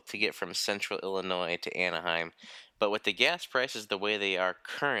difficult to get from central Illinois to Anaheim. But with the gas prices the way they are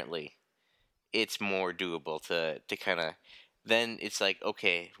currently, it's more doable to kind of. Then it's like,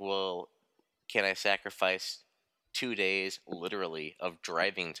 okay, well, can I sacrifice 2 days, literally, of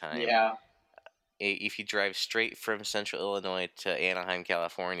driving time? Yeah, If you drive straight from central Illinois to Anaheim,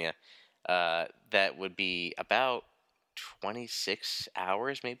 California, that would be about 26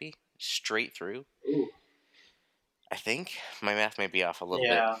 hours, maybe, straight through. ooh, I think my math may be off a little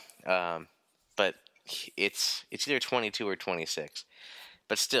bit, yeah, um, but it's either 22 or 26.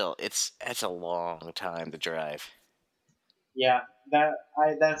 But still, it's a long time to drive. yeah.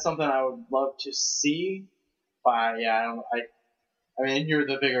 That's something I would love to see. But yeah, I don't. I mean, you're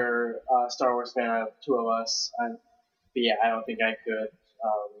the bigger Star Wars fan of two of us. But yeah, I don't think I could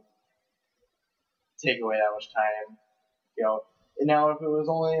take away that much time. You know, and now if it was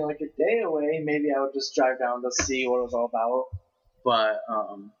only like a day away, maybe I would just drive down to see what it was all about. But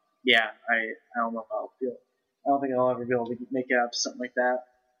yeah, I don't know if I'll feel. I don't think I'll ever be able to make it up to something like that.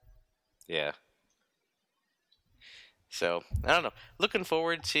 Yeah. So I don't know. Looking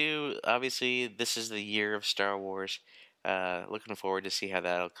forward to, obviously, this is the year of Star Wars. Looking forward to see how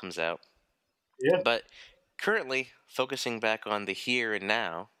that all comes out. Yeah. But currently focusing back on the here and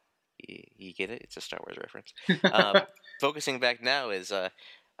now. You get it? It's a Star Wars reference. Focusing back now is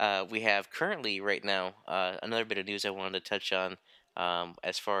we have currently right now another bit of news I wanted to touch on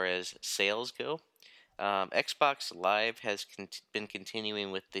as far as sales go. Xbox Live has been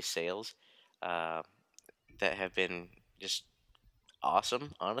continuing with the sales uh, that have been just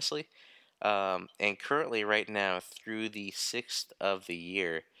awesome, honestly. And currently, right now, through the 6th of the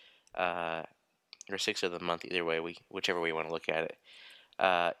year, uh, or 6th of the month, either way, whichever way you want to look at it,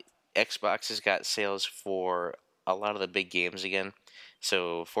 uh, Xbox has got sales for a lot of the big games again.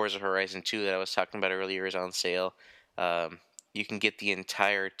 So Forza Horizon 2 that I was talking about earlier is on sale. Um, you can get the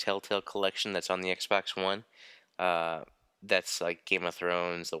entire Telltale collection that's on the Xbox One. Uh, that's like Game of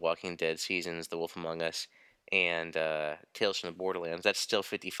Thrones, The Walking Dead seasons, The Wolf Among Us, and Tales from the Borderlands. That's still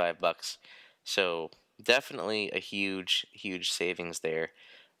 $55. So definitely a huge, huge savings there.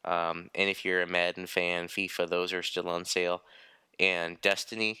 And if you're a Madden fan, FIFA, those are still on sale. And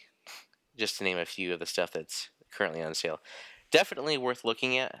Destiny, just to name a few of the stuff that's currently on sale. Definitely worth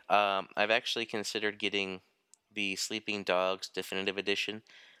looking at. I've actually considered getting the Sleeping Dogs Definitive Edition,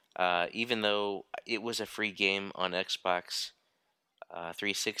 even though it was a free game on Xbox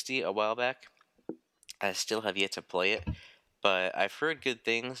 360 a while back. I still have yet to play it, but I've heard good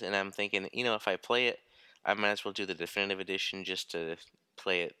things, and I'm thinking, if I play it, I might as well do the Definitive Edition just to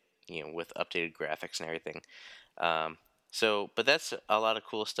play it, with updated graphics and everything. Um, but that's a lot of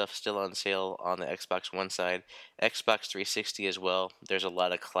cool stuff still on sale on the Xbox One side. Xbox 360 as well. There's a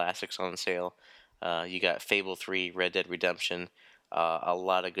lot of classics on sale. You got Fable 3, Red Dead Redemption, a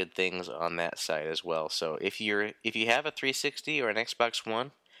lot of good things on that side as well. So if you have a 360 or an Xbox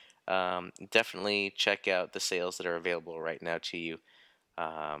One, definitely check out the sales that are available right now to you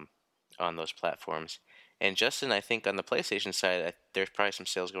um, on those platforms. And Justin, I think on the PlayStation side, there's probably some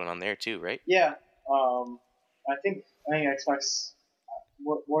sales going on there too, right? Yeah. I think Xbox.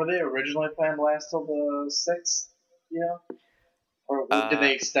 Were they originally planned to last till the 6th? You know, or did Uh,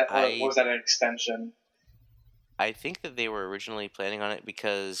 they extend? Or I was that an extension? I think that they were originally planning on it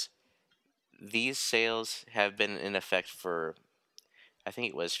because these sales have been in effect for, I think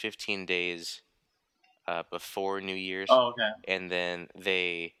it was 15 days before New Year's, Oh, okay. and then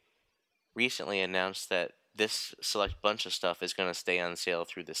they recently announced that this select bunch of stuff is going to stay on sale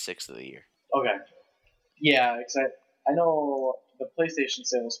through the 6th of the year. Okay. Yeah, because I know the PlayStation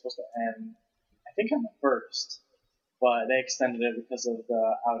sale was supposed to end, I think on the 1st, but they extended it because of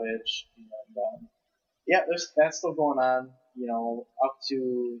the outage. And yeah, that's still going on. Up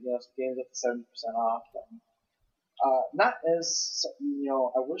to some games up to 70% off. And, not as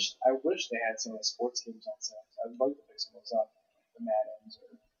I wish they had some of the sports games on sale. I'd like to pick some of those up, the Maddens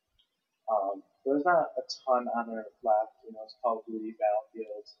or there's not a ton on there left. It's Call of Duty,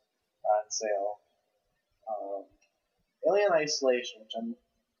 Battlefield are on sale. Um, Alien Isolation, which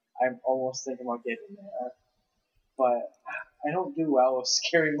I'm almost thinking about getting that, but I don't do well with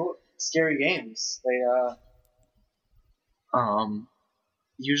scary games. They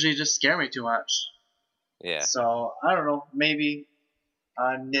usually just scare me too much. Yeah. So I don't know. Maybe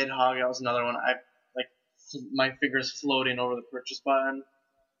Nidhogg. That was another one. I like my fingers floating over the purchase button,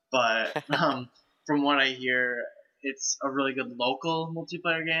 but from what I hear, it's a really good local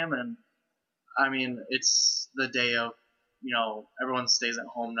multiplayer game, and I mean it's the day of everyone stays at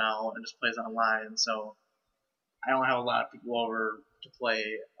home now and just plays online, so I don't have a lot of people over to play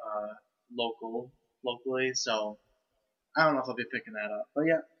locally, so I don't know if I'll be picking that up. But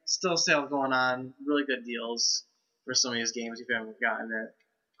yeah, still sale going on. Really good deals for some of these games if you haven't gotten it.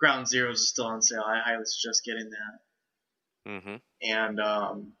 Ground Zeroes is still on sale. I highly suggest getting that. Mm-hmm.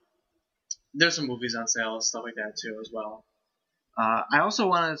 And there's some movies on sale and stuff like that too as well. I also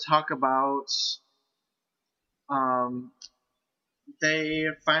wanted to talk about um, they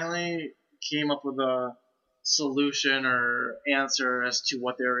finally came up with a solution or answer as to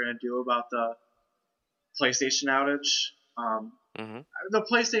what they were going to do about the PlayStation outage. Mm-hmm. The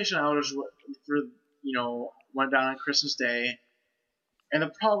PlayStation outage for went down on Christmas Day, and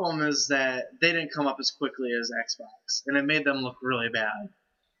the problem is that they didn't come up as quickly as Xbox, and it made them look really bad.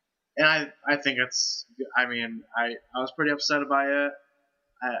 And I think it's I mean I was pretty upset by it.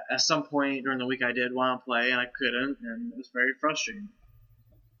 At some point during the week I did want to play and I couldn't, and it was very frustrating.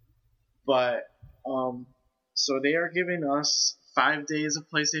 But so they are giving us 5 days of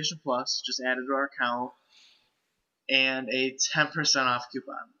PlayStation Plus just added to our account and a 10% off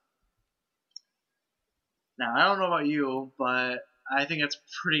coupon. Now, I don't know about you, but I think it's a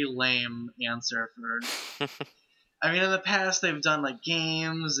pretty lame answer for. I mean, in the past they've done like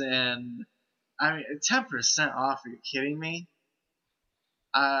games, and I mean, 10% off. Are you kidding me?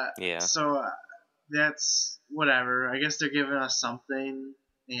 Yeah. So that's whatever. I guess they're giving us something,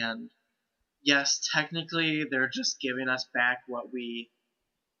 and yes, technically they're just giving us back what we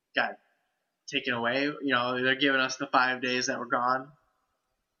got taken away. They're giving us the 5 days that were gone.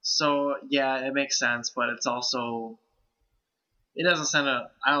 So yeah, it makes sense, but it's also it doesn't send a.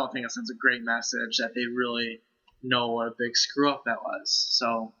 I don't think it sends a great message that they really know what a big screw up that was.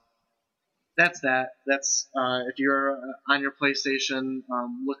 So that's that. That's if you're on your PlayStation,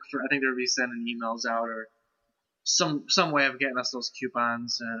 look for. I think they'll be sending emails out or some way of getting us those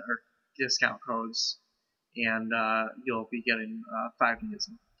coupons or discount codes, and you'll be getting 5 days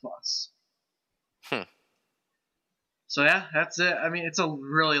plus. Hmm. So yeah, that's it. I mean, it's a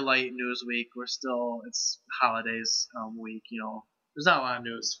really light news week. It's holidays week. There's not a lot of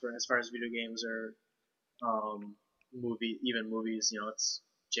news for as far as video games or even movies. It's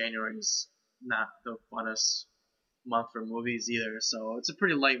January's not the funnest month for movies either. So it's a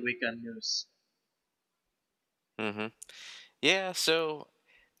pretty light weekend news. Mm-hmm. Yeah, so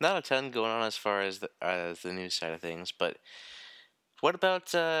not a ton going on as far as the news side of things, but what about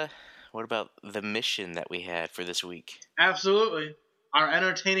the mission that we had for this week? Absolutely, our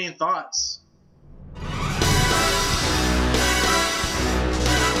entertaining thoughts.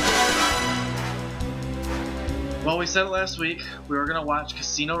 Well, we said it last week. We were gonna watch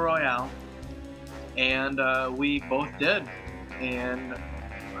Casino Royale, and we both did. And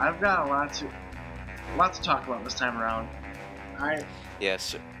I've got a lot to talk about this time around.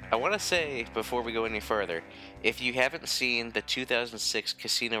 Yes, I want to say before we go any further, if you haven't seen the 2006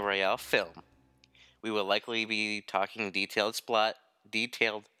 Casino Royale film, we will likely be talking detailed plot,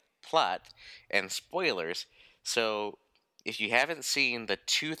 and spoilers. So, if you haven't seen the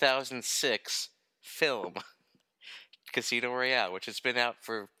 2006 film Casino Royale, which has been out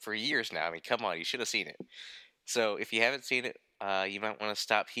for years now, I mean, come on, you should have seen it. So, if you haven't seen it, you might want to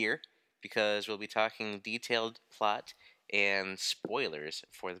stop here because we'll be talking detailed plot and spoilers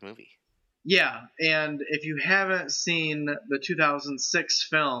for the movie. Yeah, and if you haven't seen the 2006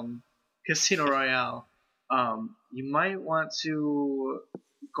 film Casino Royale, you might want to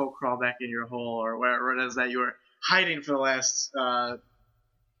go crawl back in your hole or whatever it is that you were hiding for the last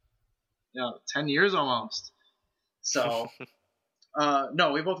 10 years almost. So,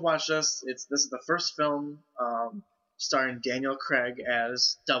 no, we both watched this. This is the first film starring Daniel Craig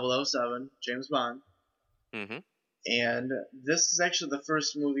as 007, James Bond. Mm-hmm. And this is actually the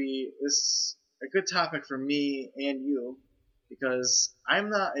first movie. This is a good topic for me and you because I'm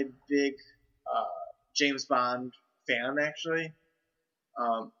not a big James Bond fan, actually.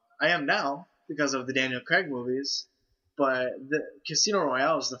 I am now because of the Daniel Craig movies, but the Casino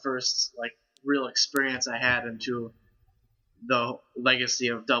Royale is the first real experience I had into the legacy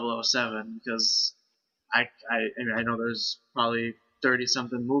of 007 because I know there's probably 30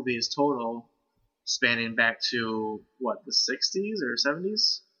 something movies total spanning back to what, the 60s or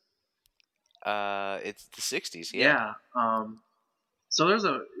 70s? It's the 60s, yeah. Yeah. So there's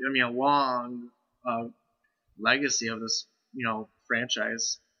a long legacy of this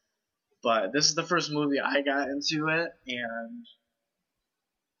franchise, but this is the first movie I got into it, and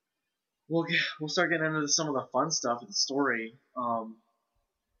we'll start getting into some of the fun stuff of the story. I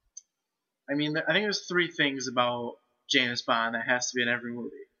think there's three things about James Bond that has to be in every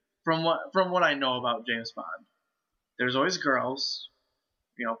movie. From what I know about James Bond, there's always girls,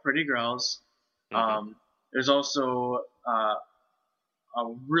 pretty girls. Mm-hmm. There's also a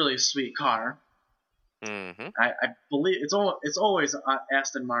really sweet car. Mm-hmm. I believe it's always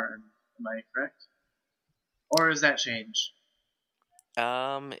Aston Martin. Am I correct? Or does that change?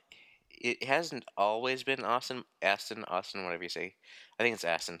 Um, it hasn't always been Austin, whatever you say. I think it's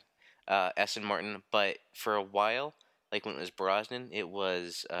Aston Martin. But for a while, like when it was Brosnan, it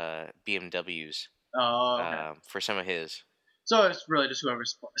was BMWs. Oh, okay. For some of his. So it's really just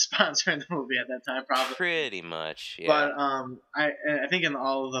whoever's sponsoring the movie at that time, probably. Pretty much, yeah. But I think in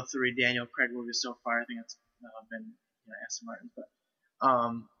all of the three Daniel Craig movies so far, I think it's been Aston Martin. But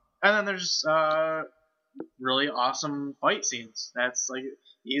and then there's really awesome fight scenes. That's like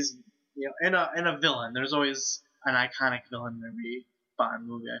he's in a villain. There's always an iconic villain in every Bond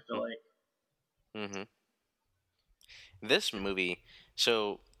movie. I feel like. Mm-hmm. This movie,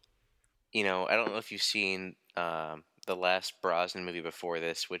 so I don't know if you've seen the last Brosnan movie before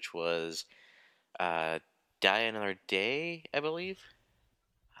this, which was Die Another Day, I believe.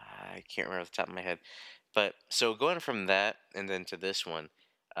 I can't remember off the top of my head, but so going from that and then to this one,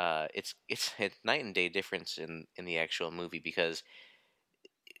 it's a night and day difference in the actual movie because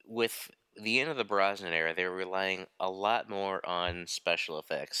with the end of the Brosnan era, they were relying a lot more on special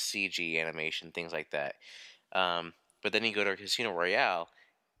effects, CG animation, things like that. But then you go to Casino Royale,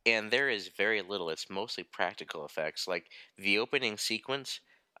 and there is very little. It's mostly practical effects. Like the opening sequence,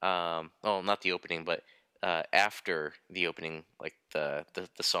 well, not the opening, but after the opening, like the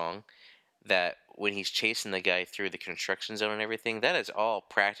song, that when he's chasing the guy through the construction zone and everything, that is all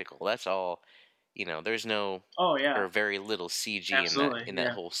practical. That's all, there's no Oh yeah, or very little CG absolutely. in that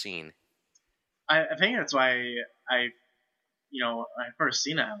Yeah, whole scene. I think that's why I when I first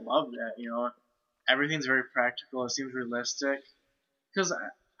seen it, I loved it. Everything's very practical. It seems realistic. Because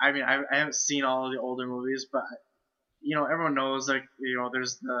I mean, I haven't seen all of the older movies, but everyone knows like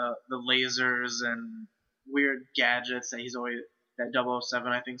there's the lasers and weird gadgets that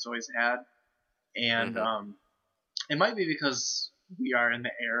 007 I think's always had, and Hmm. it might be because we are in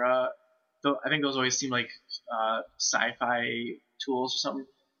the era. Though I think those always seem like sci-fi tools or something,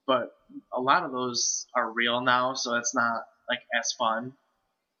 but a lot of those are real now, so it's not like as fun.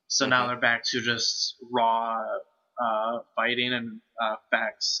 So now Hmm. they're back to just raw fighting and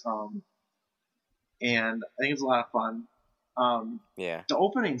facts, and I think it's a lot of fun. Yeah. The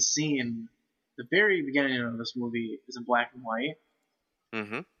opening scene, the very beginning of this movie, is in black and white,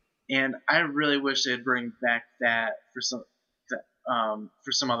 Hmm. and I really wish they'd bring back that for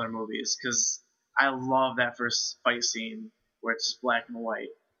some other movies because I love that first fight scene where it's just black and white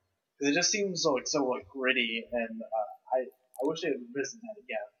because it just seems so gritty, and I wish they would visit that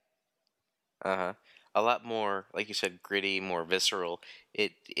again. Uh-huh. A lot more, like you said, gritty, more visceral.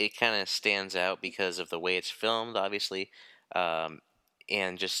 It kind of stands out because of the way it's filmed, obviously, um,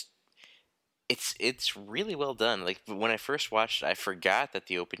 and just it's really well done. Like when I first watched, I forgot that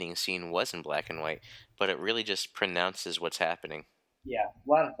the opening scene was in black and white, but it really just pronounces what's happening. Yeah, a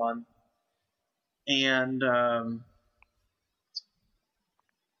lot of fun. And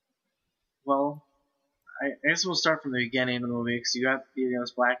well, I guess we'll start from the beginning of the movie because you got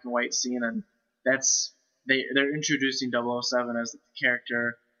this black and white scene, and that's they're introducing 007 as the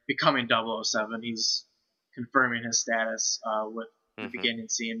character becoming 007. He's confirming his status with the Hmm. beginning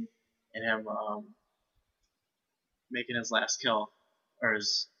scene and him making his last kill or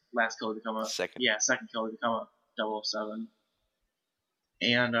his last kill to become a Second. second kill to become a 007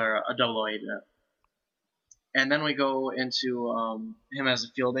 and or a 008. And then we go into him as a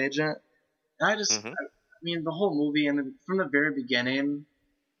field agent. And Hmm. I mean, the whole movie, and then from the very beginning,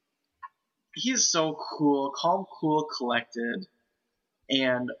 he's so cool, calm, cool, collected,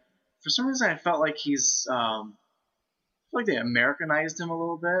 and for some reason, I felt like I feel like they Americanized him a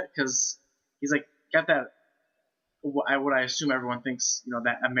little bit because he's like got that what I assume everyone thinks,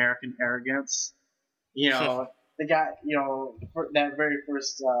 that American arrogance. The guy, for that very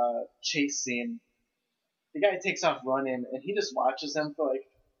first chase scene, the guy takes off running, and he just watches him for like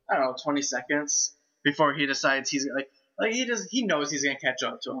I don't know 20 seconds before he decides he's like he knows he's gonna catch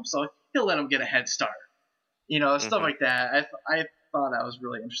up to him, so he'll let him get a head start. Stuff Hmm. like that. I thought that was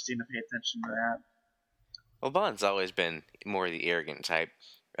really interesting to pay attention to that. Well, Bond's always been more the arrogant type.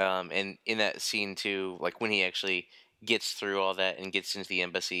 And in that scene too, like when he actually gets through all that and gets into the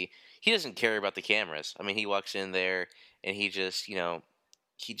embassy, he doesn't care about the cameras. I mean, he walks in there and he just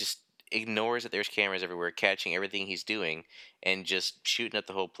ignores that there's cameras everywhere, catching everything he's doing, and just shooting at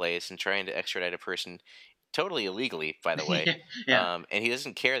the whole place and trying to extradite a person totally illegally, by the way. Yeah, And he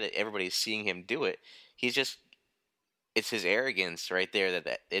doesn't care that everybody's seeing him do it. He's just it's his arrogance right there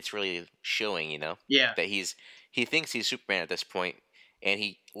that it's really showing, yeah, that he thinks he's Superman at this point, and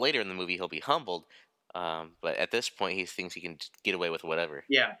he later in the movie he'll be humbled, but at this point he thinks he can get away with whatever.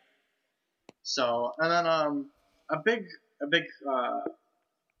 yeah. So and then a big a big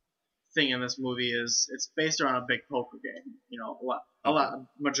thing in this movie is it's based around a big poker game. A Hmm. lot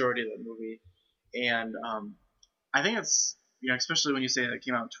majority of the movie, and I think it's especially when you say that it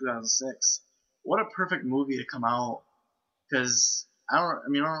came out in 2006. What a perfect movie to come out because I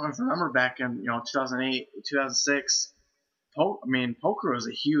don't know if you remember back in 2008 2006. Poker was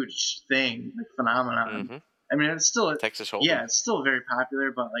a huge thing, like phenomenon. Hmm. I mean, it's still Texas yeah, Hold'em. it's still very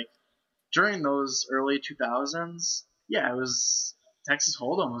popular, but like during those early 2000s, yeah, it was Texas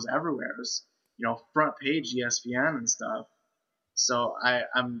Hold'em was everywhere. It was front page ESPN and stuff. So I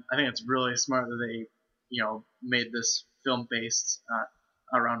think it's really smart that they made this film based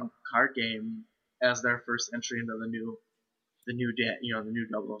around a card game as their first entry into the new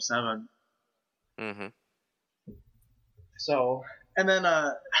 007. Hmm. So and then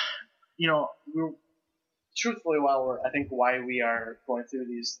we're truthfully, I think why we are going through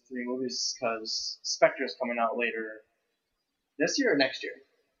these three movies is because Spectre is coming out later this year or next year.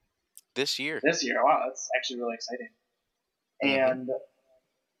 This year. This year, wow, that's actually really exciting. Hmm. And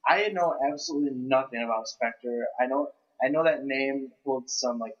I know absolutely nothing about Spectre. I know that name holds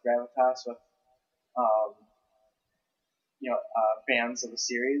some like gravitas with um, fans of the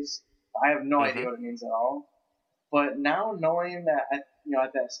series. I have no idea Mm-hmm. what it means at all. But now knowing that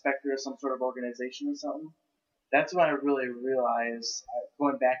that Spectre is some sort of organization or something, that's when I really realized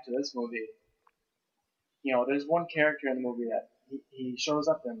going back to this movie. There's one character in the movie that he shows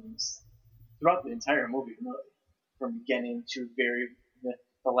up in throughout the entire movie, really, from beginning to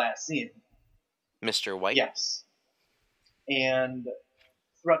the last scene. Mr. White. Yes, and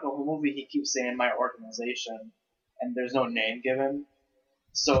throughout the whole movie, he keeps saying my organization, and there's no name given.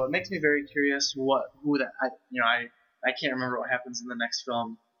 So it makes me very curious who that I can't remember what happens in the next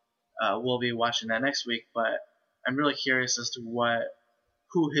film. We'll be watching that next week, but I'm really curious as to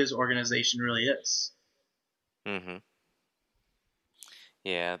who his organization really is. Mm-hmm.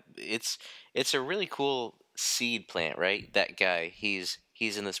 Yeah, it's a really cool seed plant, right? That guy, he's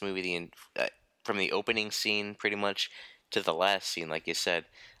in this movie from the opening scene pretty much to the last scene, like you said.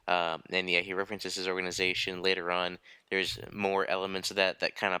 And yeah, he references his organization later on. There's more elements of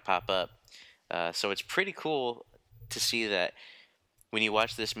that kind of pop up. So it's pretty cool to see that when you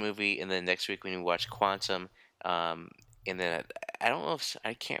watch this movie, and then next week when you watch Quantum, um, and then I don't know if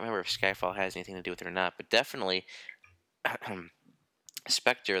I can't remember if Skyfall has anything to do with it or not, but definitely.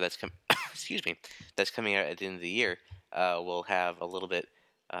 Spectre excuse me, that's coming out at the end of the year will have a little bit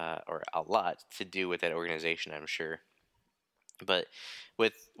or a lot to do with that organization, I'm sure. But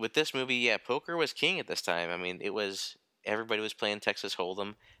with this movie, yeah, poker was king at this time. I mean, it was everybody was playing Texas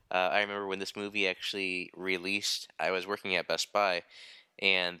Hold'em. I remember when this movie actually released. I was working at Best Buy,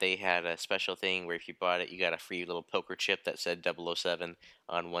 and they had a special thing where if you bought it, you got a free little poker chip that said 007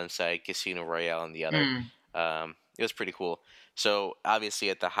 on one side, Casino Royale on the other. Mm. It was pretty cool. So obviously,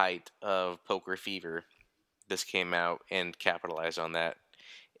 at the height of poker fever, this came out and capitalized on that.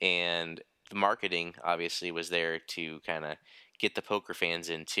 And the marketing obviously was there to kind of get the poker fans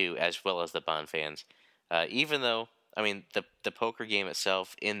in too, as well as the Bond fans. Even though, I mean, the poker game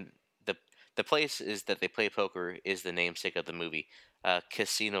itself in the the place is that they play poker is the namesake of the movie.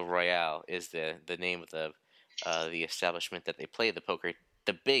 Casino Royale is the name of the establishment that they play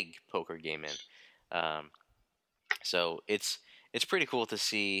the big poker game in. So it's pretty cool to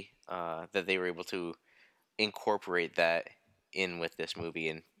see that they were able to incorporate that in with this movie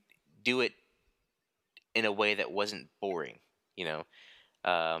and do it in a way that wasn't boring. You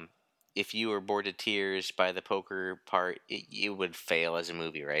know, if you were bored to tears by the poker part, it would fail as a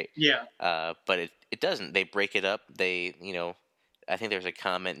movie, right? Yeah. But it doesn't. They break it up. I think there's a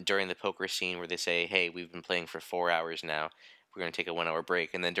comment during the poker scene where they say, "Hey, we've been playing for 4 hours now. We're going to take a 1 hour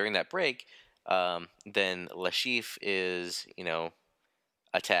break." And then during that break, then Lashif is,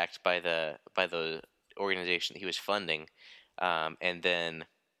 attacked by the organization that he was funding, and then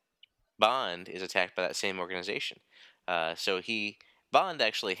Bond is attacked by that same organization. So Bond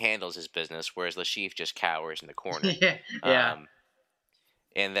actually handles his business, whereas Lashif just cowers in the corner. Yeah. Yeah. Um,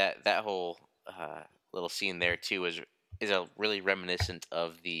 and that whole little scene there too is a really reminiscent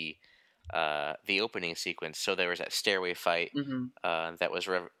of the opening sequence. So there was that stairway fight Mm-hmm.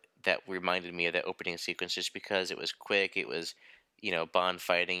 that reminded me of that opening sequence, just because it was quick. It was Bond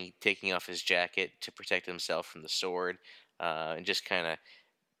fighting, taking off his jacket to protect himself from the sword, and just kind of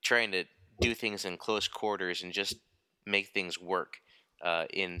trying to do things in close quarters and just make things work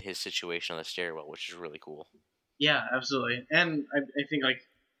in his situation on the stairwell, which is really cool. Yeah, absolutely. And I think like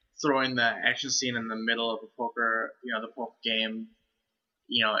throwing the action scene in the middle of the poker game,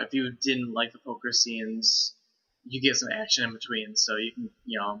 if you didn't like the poker scenes, you get some action in between, so you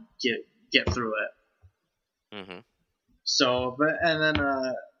can, get through it. Hmm. So, and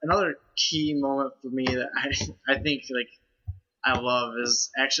then another key moment for me that I think like I love is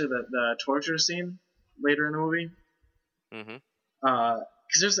actually the torture scene later in the movie. Hmm.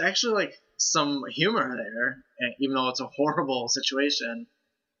 Because there's actually like some humor there, even though it's a horrible situation.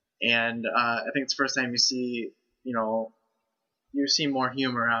 And I think it's the first time you know, you see more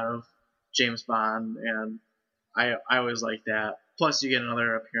humor out of James Bond, and I always like that. Plus, you get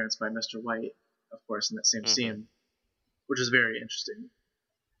another appearance by Mr. White, of course, in that same Hmm. scene, which is very interesting.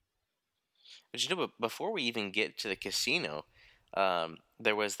 But before we even get to the casino,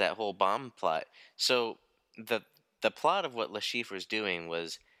 there was that whole bomb plot. So the the plot of what Lashif was doing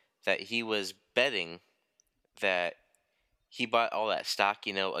was that he was betting that he bought all that stock,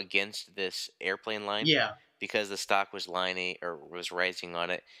 against this airplane line Yeah. because the stock was lining or was rising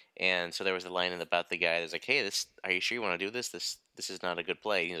on it, and so there was a line about the guy that's like, "Hey, are you sure you want to do this? This is not a good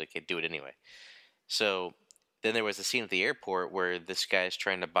play." And he's like, "Hey, do it anyway." So then there was a scene at the airport where this guy's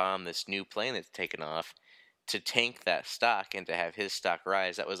trying to bomb this new plane that's taken off to tank that stock and to have his stock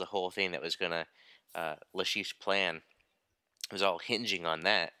rise. That was the whole thing that was gonna Lashif's plan was all hinging on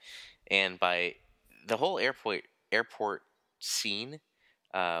that, and by the whole airport scene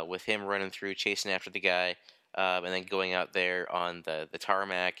with him running through, chasing after the guy, and then going out there on the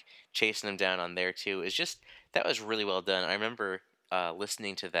tarmac, chasing him down on there too. Is just that was really well done. I remember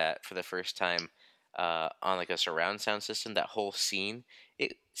listening to that for the first time on like a surround sound system. That whole scene,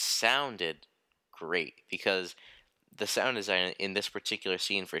 it sounded great because the sound design in this particular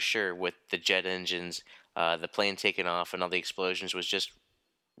scene for sure, with the jet engines, the plane taking off, and all the explosions, was just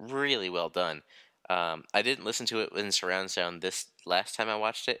really well done. I didn't listen to it in surround sound this last time I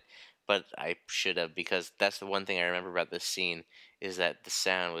watched it, but I should have, because that's the one thing I remember about this scene is that the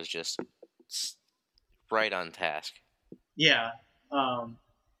sound was just s- right on task. Yeah, it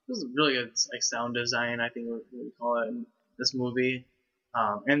was really good like sound design. I think we call it in this movie,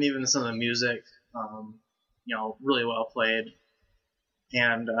 and even some of the music, really well played.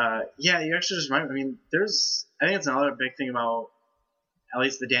 And yeah, you actually just remind me. I mean, I think it's another big thing about at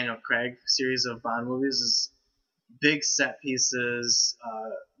least the Daniel Craig series of Bond movies is big set pieces,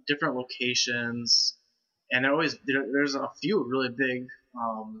 different locations, and there's a few really big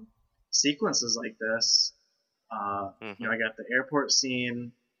sequences like this. Hmm. I got the airport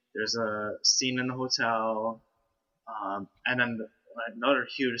scene. There's a scene in the hotel, and then another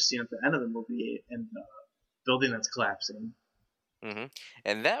huge scene at the end of the movie in the building that's collapsing. Hmm.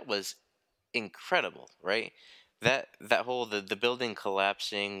 And that was incredible, right? That whole the building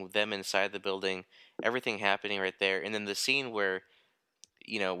collapsing, them inside the building, everything happening right there, and then the scene where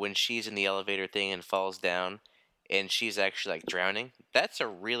when she's in the elevator thing and falls down, and she's actually like drowning. That's a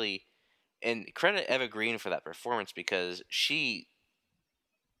really and credit Eva Green for that performance because she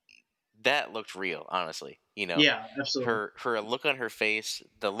that looked real, honestly. Yeah, absolutely. Her look on her face,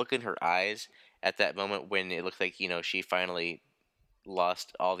 the look in her eyes at that moment when it looked like she finally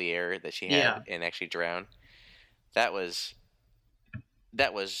lost all the air that she had Yeah, and actually drowned. That was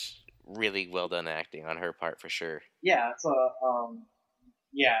that was really well done acting on her part for sure. yeah. It's a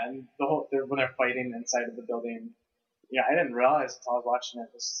yeah, and when they're fighting inside of the building, I didn't realize until I was watching it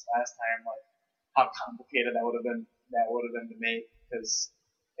this last time, like how complicated that would have been. That would have been to make because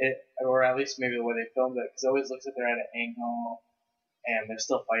or at least maybe the way they filmed it, because it always looks like they're at an angle and they're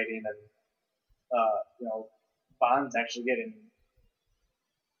still fighting, and uh, you know, Bond's actually getting.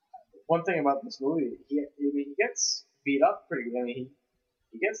 One thing about this movie, he gets beat up pretty good. I mean,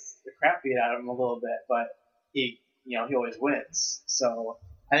 he gets the crap beat out of him a little bit, but he always wins. So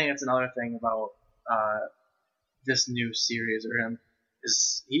I think that's another thing about uh, this new series or him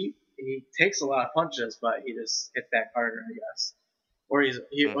is he takes a lot of punches, but he just hits back harder, I guess. Or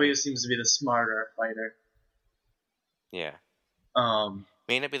he Hmm. always seems to be the smarter fighter. Yeah, Um,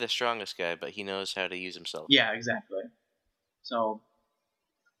 may not be the strongest guy, but he knows how to use himself. yeah, exactly. So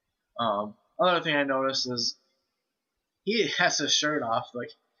another thing I noticed is he has his shirt off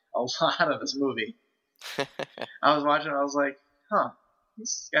like a lot of this movie. I was watching, I was like, huh,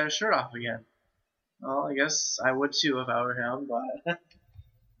 he's got his shirt off again. Well, I guess I would too if I were him, but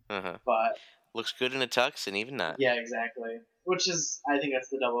Uh-huh. but Looks good in a tux and even not. yeah, exactly. Which is, I think that's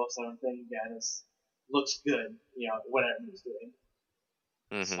the 007 thing again. Is looks good, whatever he's doing.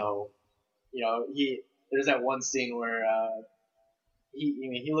 Hmm. So, there's that one scene where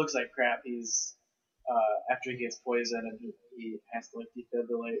he looks like crap. He's after he gets poisoned and he has to like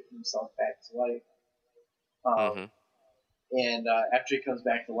defibrillate himself back to life. Um, Hmm. and after he comes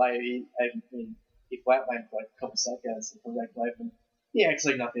back to life, he flatlined for like a couple seconds and comes back to life, and he acts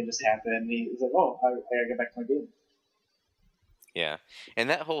like nothing just happened. He's like, "Oh, I gotta get back to my game." Yeah, and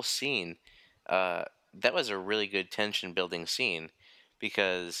that whole scene, uh, that was a really good tension building scene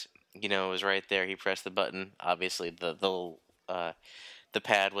because it was right there. He pressed the button. Obviously, uh, the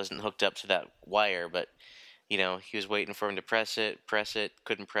pad wasn't hooked up to that wire, but he was waiting for him to press it,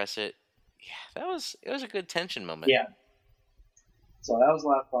 couldn't press it. Yeah, it was a good tension moment. Yeah, so that was a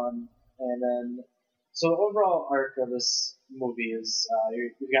lot of fun. And then, so the overall arc of this movie is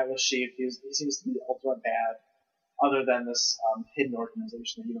you've got Le Chiffre. He seems to be the ultimate bad, other than this hidden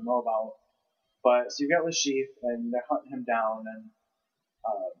organization that you don't know about. But so you've got Le Chiffre, and they're hunting him down, and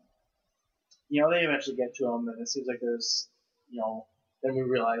um, they eventually get to him, and it seems like there's, then we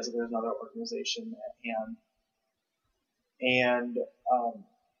realize that there's another organization at hand, and um,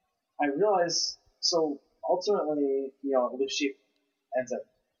 I realize so ultimately, Le Chiffre ends up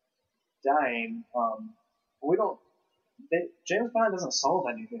dying. We don't. James Bond doesn't solve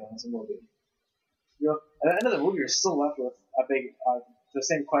anything in this movie. At the end of the movie, you're still left with a big, the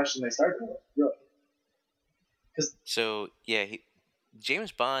same question they started with, really. Because So yeah,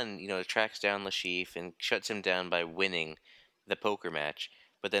 James Bond, tracks down Lashif and shuts him down by winning the poker match.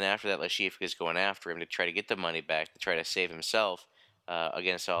 But then after that, Lashif is going after him to try to get the money back, to try to save himself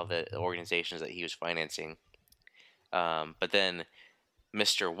against all the organizations that he was financing. But then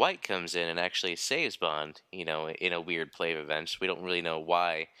Mr. White comes in and actually saves Bond, in a weird play of events. We don't really know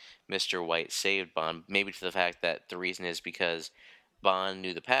why Mr. White saved Bond. Maybe to the fact that the reason is because Bond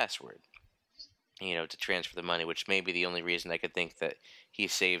knew the password, to transfer the money, which may be the only reason I could think that he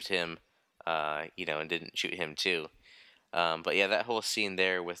saved him, and didn't shoot him too. But yeah, that whole scene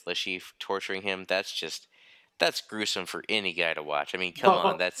there with Lashif torturing him, that's gruesome for any guy to watch. I mean, come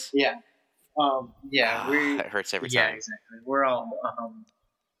on, that's Yeah. Yeah, it hurts every yeah, time. exactly. We're all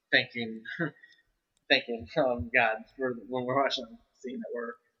thinking, God, when we're watching a scene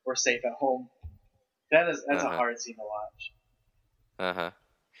that we're safe at home. That's Uh a huh. hard scene to watch. Uh huh.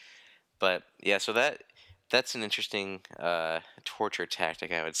 But yeah, so that's an interesting torture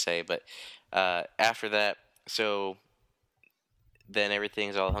tactic, I would say. But after that, so then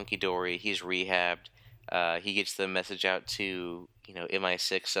everything's all hunky dory. He's rehabbed. He gets the message out to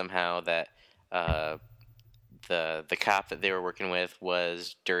MI6 somehow that uh, the cop that they were working with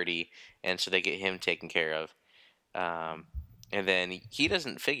was dirty, and so they get him taken care of. Um, and then he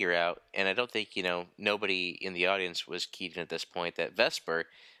doesn't figure out, and I don't think nobody in the audience was keyed in at this point, that Vesper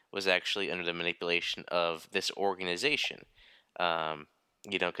was actually under the manipulation of this organization. Um,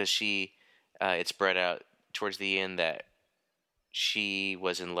 because it's spread out towards the end that she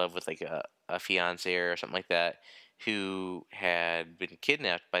was in love with like a fiance or something like that who had been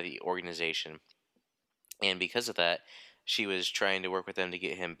kidnapped by the organization, and because of that she was trying to work with them to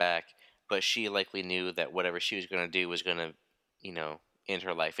get him back, but she likely knew that whatever she was going to do was going to end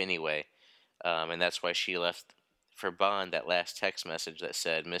her life anyway. And that's why she left for Bond that last text message that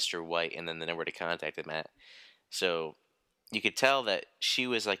said Mr. White and then the number to contact him at. So you could tell that she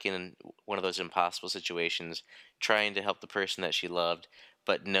was like in one of those impossible situations, trying to help the person that she loved,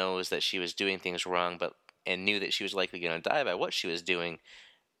 but knows that she was doing things wrong, and knew that she was likely going to die by what she was doing,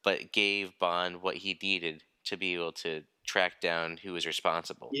 but gave Bond what he needed to be able to track down who was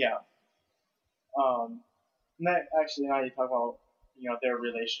responsible. Yeah. And that actually, now you talk about their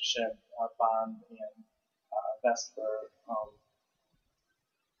relationship, Bond and Vesper.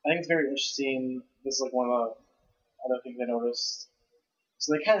 I think it's very interesting. This is like one of the other things I noticed.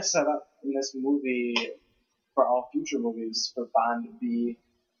 So they kind of set up in this movie for all future movies for Bond to be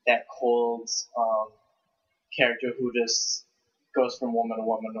that cold character who just goes from woman to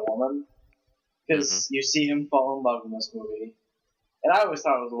woman to woman. Hmm. Because you see him fall in love in this movie, and I always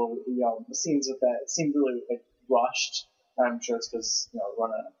thought it was a little, the scenes with that seemed really like rushed. I'm sure it's because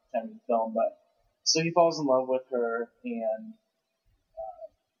run out of time in the film, but so he falls in love with her, and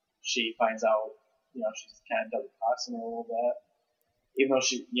she finds out she's kind of double crossing her a little bit, even though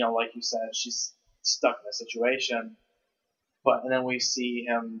she like you said she's stuck in a situation. But and then we see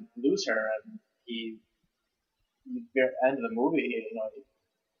him lose her, and he at the end of the movie, he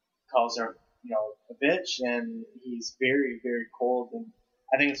calls her a bitch, and he's very very cold. And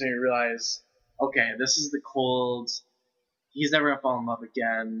I think it's when you realize, okay, this is the cold. He's never gonna fall in love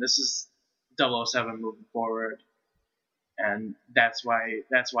again. This is 007 moving forward, and that's why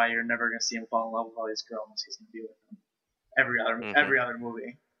you're never gonna see him fall in love with all these girls. He's gonna be with them Hmm. every other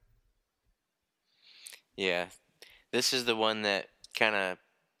movie. Yeah, this is the one that kind of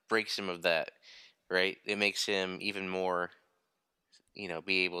breaks him of that, right? It makes him even more,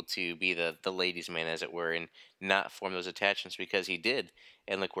 be able to be the ladies' man, as it were, and not form those attachments because he did,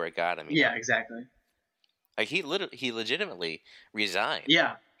 and look where it got him. Yeah, exactly. Like he legitimately resigned.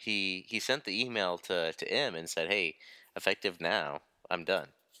 Yeah, He sent the email to M and said, "Hey, effective now, I'm done."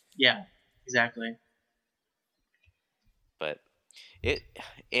 yeah, exactly. But it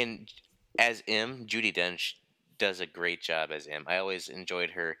and as M, Judy Dench does a great job as M. I always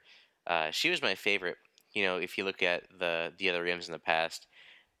enjoyed her. She was my favorite. If you look at the other M's in the past,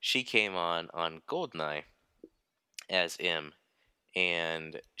 she came on Goldeneye as M,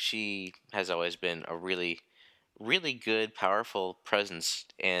 and she has always been a really really good, powerful presence,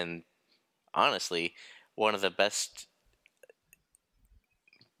 and honestly, one of the best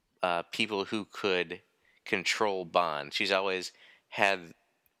people who could control Bond. She's always had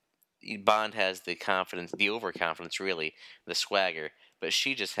Bond has the confidence, the overconfidence, really, the swagger, but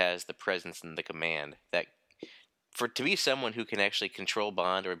she just has the presence and the command that for to be someone who can actually control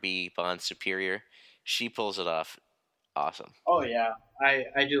Bond or be Bond's superior, she pulls it off. Awesome. Oh yeah,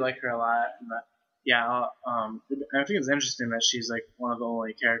 I do like her a lot. And yeah, I think it's interesting that she's like one of the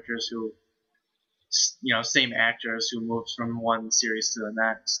only characters who, same actors who moves from one series to the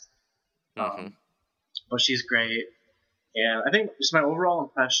next. Mm-hmm. But she's great, and I think just my overall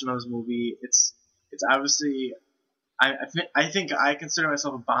impression of this movie, it's obviously I think I consider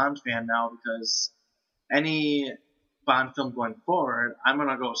myself a Bond fan now because any Bond film going forward, I'm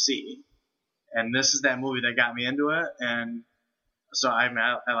gonna go see. and this is that movie that got me into it, and so I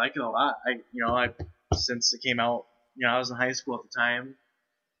like it a lot. I since it came out, I was in high school at the time,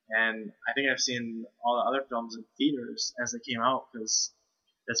 and I think I've seen all the other films in theaters as they came out because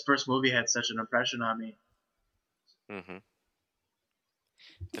this first movie had such an impression on me. Hmm.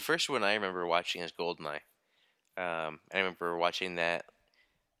 The first one I remember watching is Goldeneye. I remember watching that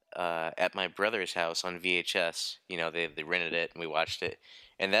at my brother's house on VHS. They rented it and we watched it,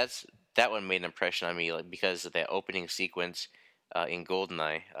 and that one made an impression on me, like because of that opening sequence in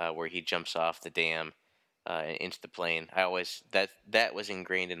Goldeneye where he jumps off the dam into the plane. I always that was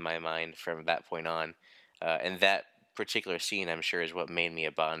ingrained in my mind from that point on, and that particular scene I'm sure is what made me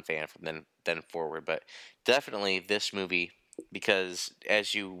a Bond fan from then forward. But definitely this movie, because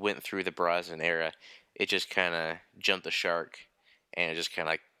as you went through the Brosnan era, it just kind of jumped the shark, and it just kind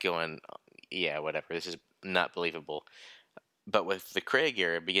of like going, yeah, whatever. This is not believable. But with the Craig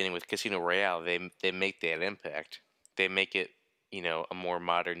era, beginning with Casino Royale, they make that impact. They make it, a more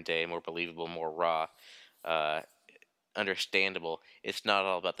modern day, more believable, more raw, uh, understandable. It's not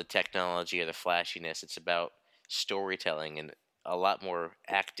all about the technology or the flashiness. It's about storytelling and a lot more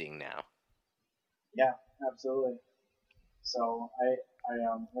acting now. Yeah, absolutely. So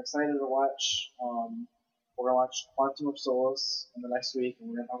I'm excited to watch. We're gonna watch Quantum of Solace in the next week, and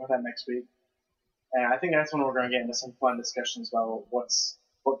we're gonna talk about that next week. And I think that's when we're gonna get into some fun discussions about what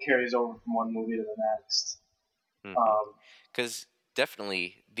carries over from one movie to the next. Because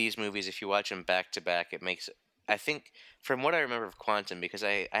definitely these movies, if you watch them back to back, it makes. I think from what I remember of Quantum, because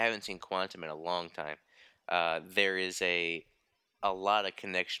I haven't seen Quantum in a long time, there is a lot of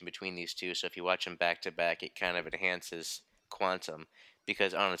connection between these two. So if you watch them back to back, it kind of enhances Quantum.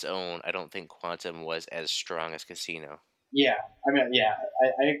 Because on its own, I don't think Quantum was as strong as Casino. Yeah,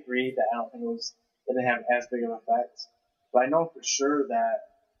 I agree that I don't think it didn't have as big of an effect, but I know for sure that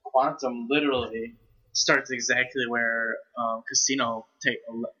Quantum literally starts exactly where Casino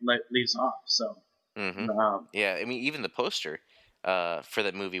leaves off. So, Mm-hmm. um, Yeah, I mean, even the poster for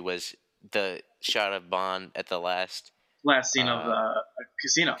that movie was the shot of Bond at the last last scene of uh,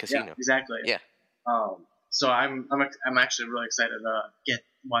 Casino. Yeah, casino. exactly. Yeah. So I'm actually really excited to get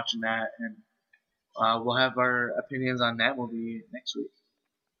watching that, and we'll have our opinions on that movie next week.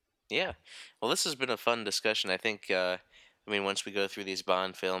 Yeah. Well, this has been a fun discussion. I think, I mean, once we go through these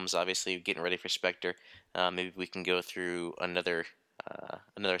Bond films, obviously getting ready for Spectre, maybe we can go through another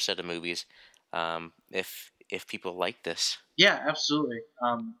set of movies, if people like this. Yeah, absolutely.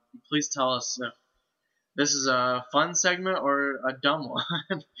 Please tell us if this is a fun segment or a dumb one.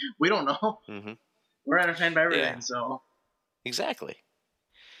 We don't know. Mm-hmm. We're entertained by Yeah. everything, so Exactly.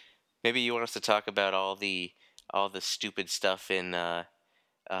 Maybe you want us to talk about all the stupid stuff in the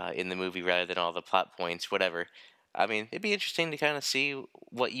movie rather than all the plot points, whatever. I mean, it'd be interesting to kind of see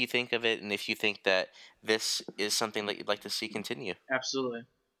what you think of it and if you think that this is something that you'd like to see continue. absolutely.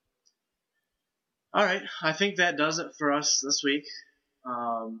 All right, I think that does it for us this week.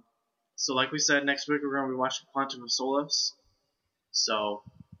 Um, so, like we said, next week we're going to be watching Quantum of Solace. So,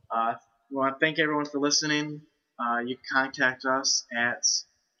 we want to thank everyone for listening. You can contact us at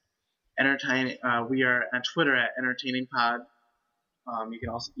entertain. We are on Twitter at entertainingpod. You can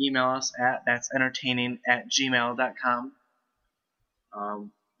also email us at that's entertaining at gmail.com.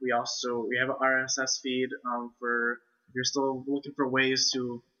 We have an RSS feed for if you're still looking for ways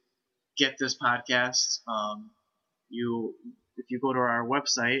to get this podcast. You if you go to our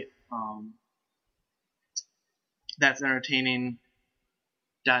website, that's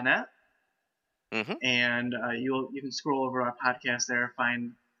entertaining.net, Mm-hmm. and you can scroll over our podcast there,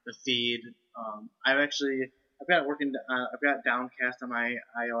 find the feed. I've got it working. I've got Downcast on my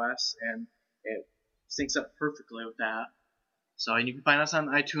iOS, and it syncs up perfectly with that. So, and you can find us on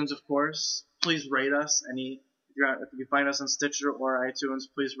iTunes, of course. Please rate us. If you find us on Stitcher or iTunes,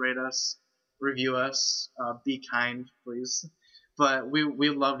 please rate us, review us. Be kind, please. But we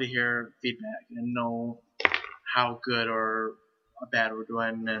love to hear feedback and know how good or bad we're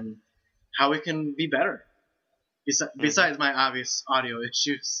doing and how we can be better. Besides my obvious audio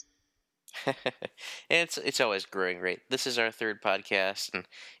issues. And it's always growing great. This is our third podcast, and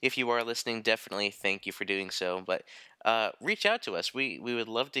if you are listening, definitely thank you for doing so. But reach out to us. We would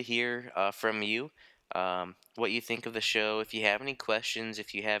love to hear from you. What you think of the show. If you have any questions,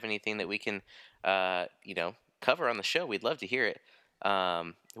 if you have anything that we can, cover on the show, we'd love to hear it.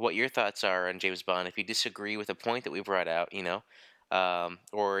 What your thoughts are on James Bond. If you disagree with a point that we brought out,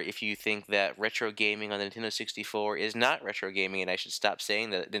 or if you think that retro gaming on the Nintendo 64 is not retro gaming and I should stop saying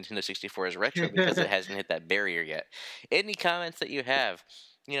that Nintendo 64 is retro because it hasn't hit that barrier yet. Any comments that you have,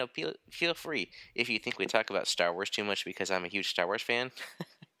 feel free. If you think we talk about Star Wars too much because I'm a huge Star Wars fan,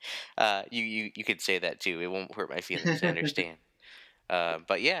 You could say that too. It won't hurt my feelings. I understand.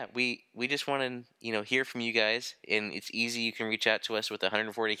 But yeah, we just want to hear from you guys, and it's easy. You can reach out to us with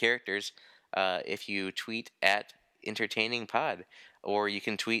 140 characters if you tweet at Entertaining Pod, or you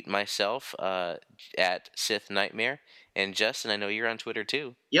can tweet myself at Sith Nightmare, and Justin. I know you're on Twitter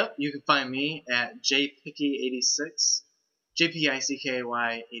too. Yep, you can find me at jpicky86,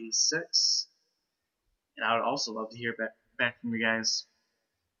 JPICKY86, and I would also love to hear back from you guys.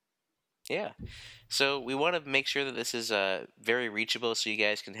 Yeah. So we want to make sure that this is very reachable, so you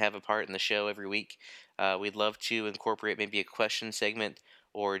guys can have a part in the show every week. We'd love to incorporate maybe a question segment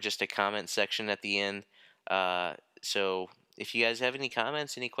or just a comment section at the end. So if you guys have any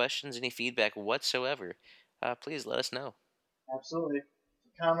comments, any questions, any feedback whatsoever, please let us know. Absolutely.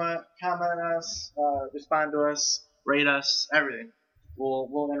 Comment us, respond to us, rate us, everything.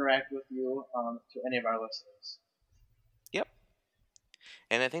 We'll interact with you to any of our listeners. Yep.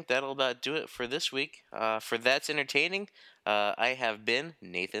 And I think that'll about do it for this week. For That's Entertaining, I have been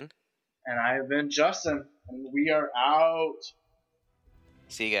Nathan. And I have been Justin, and we are out.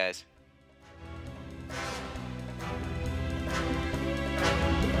 See you guys.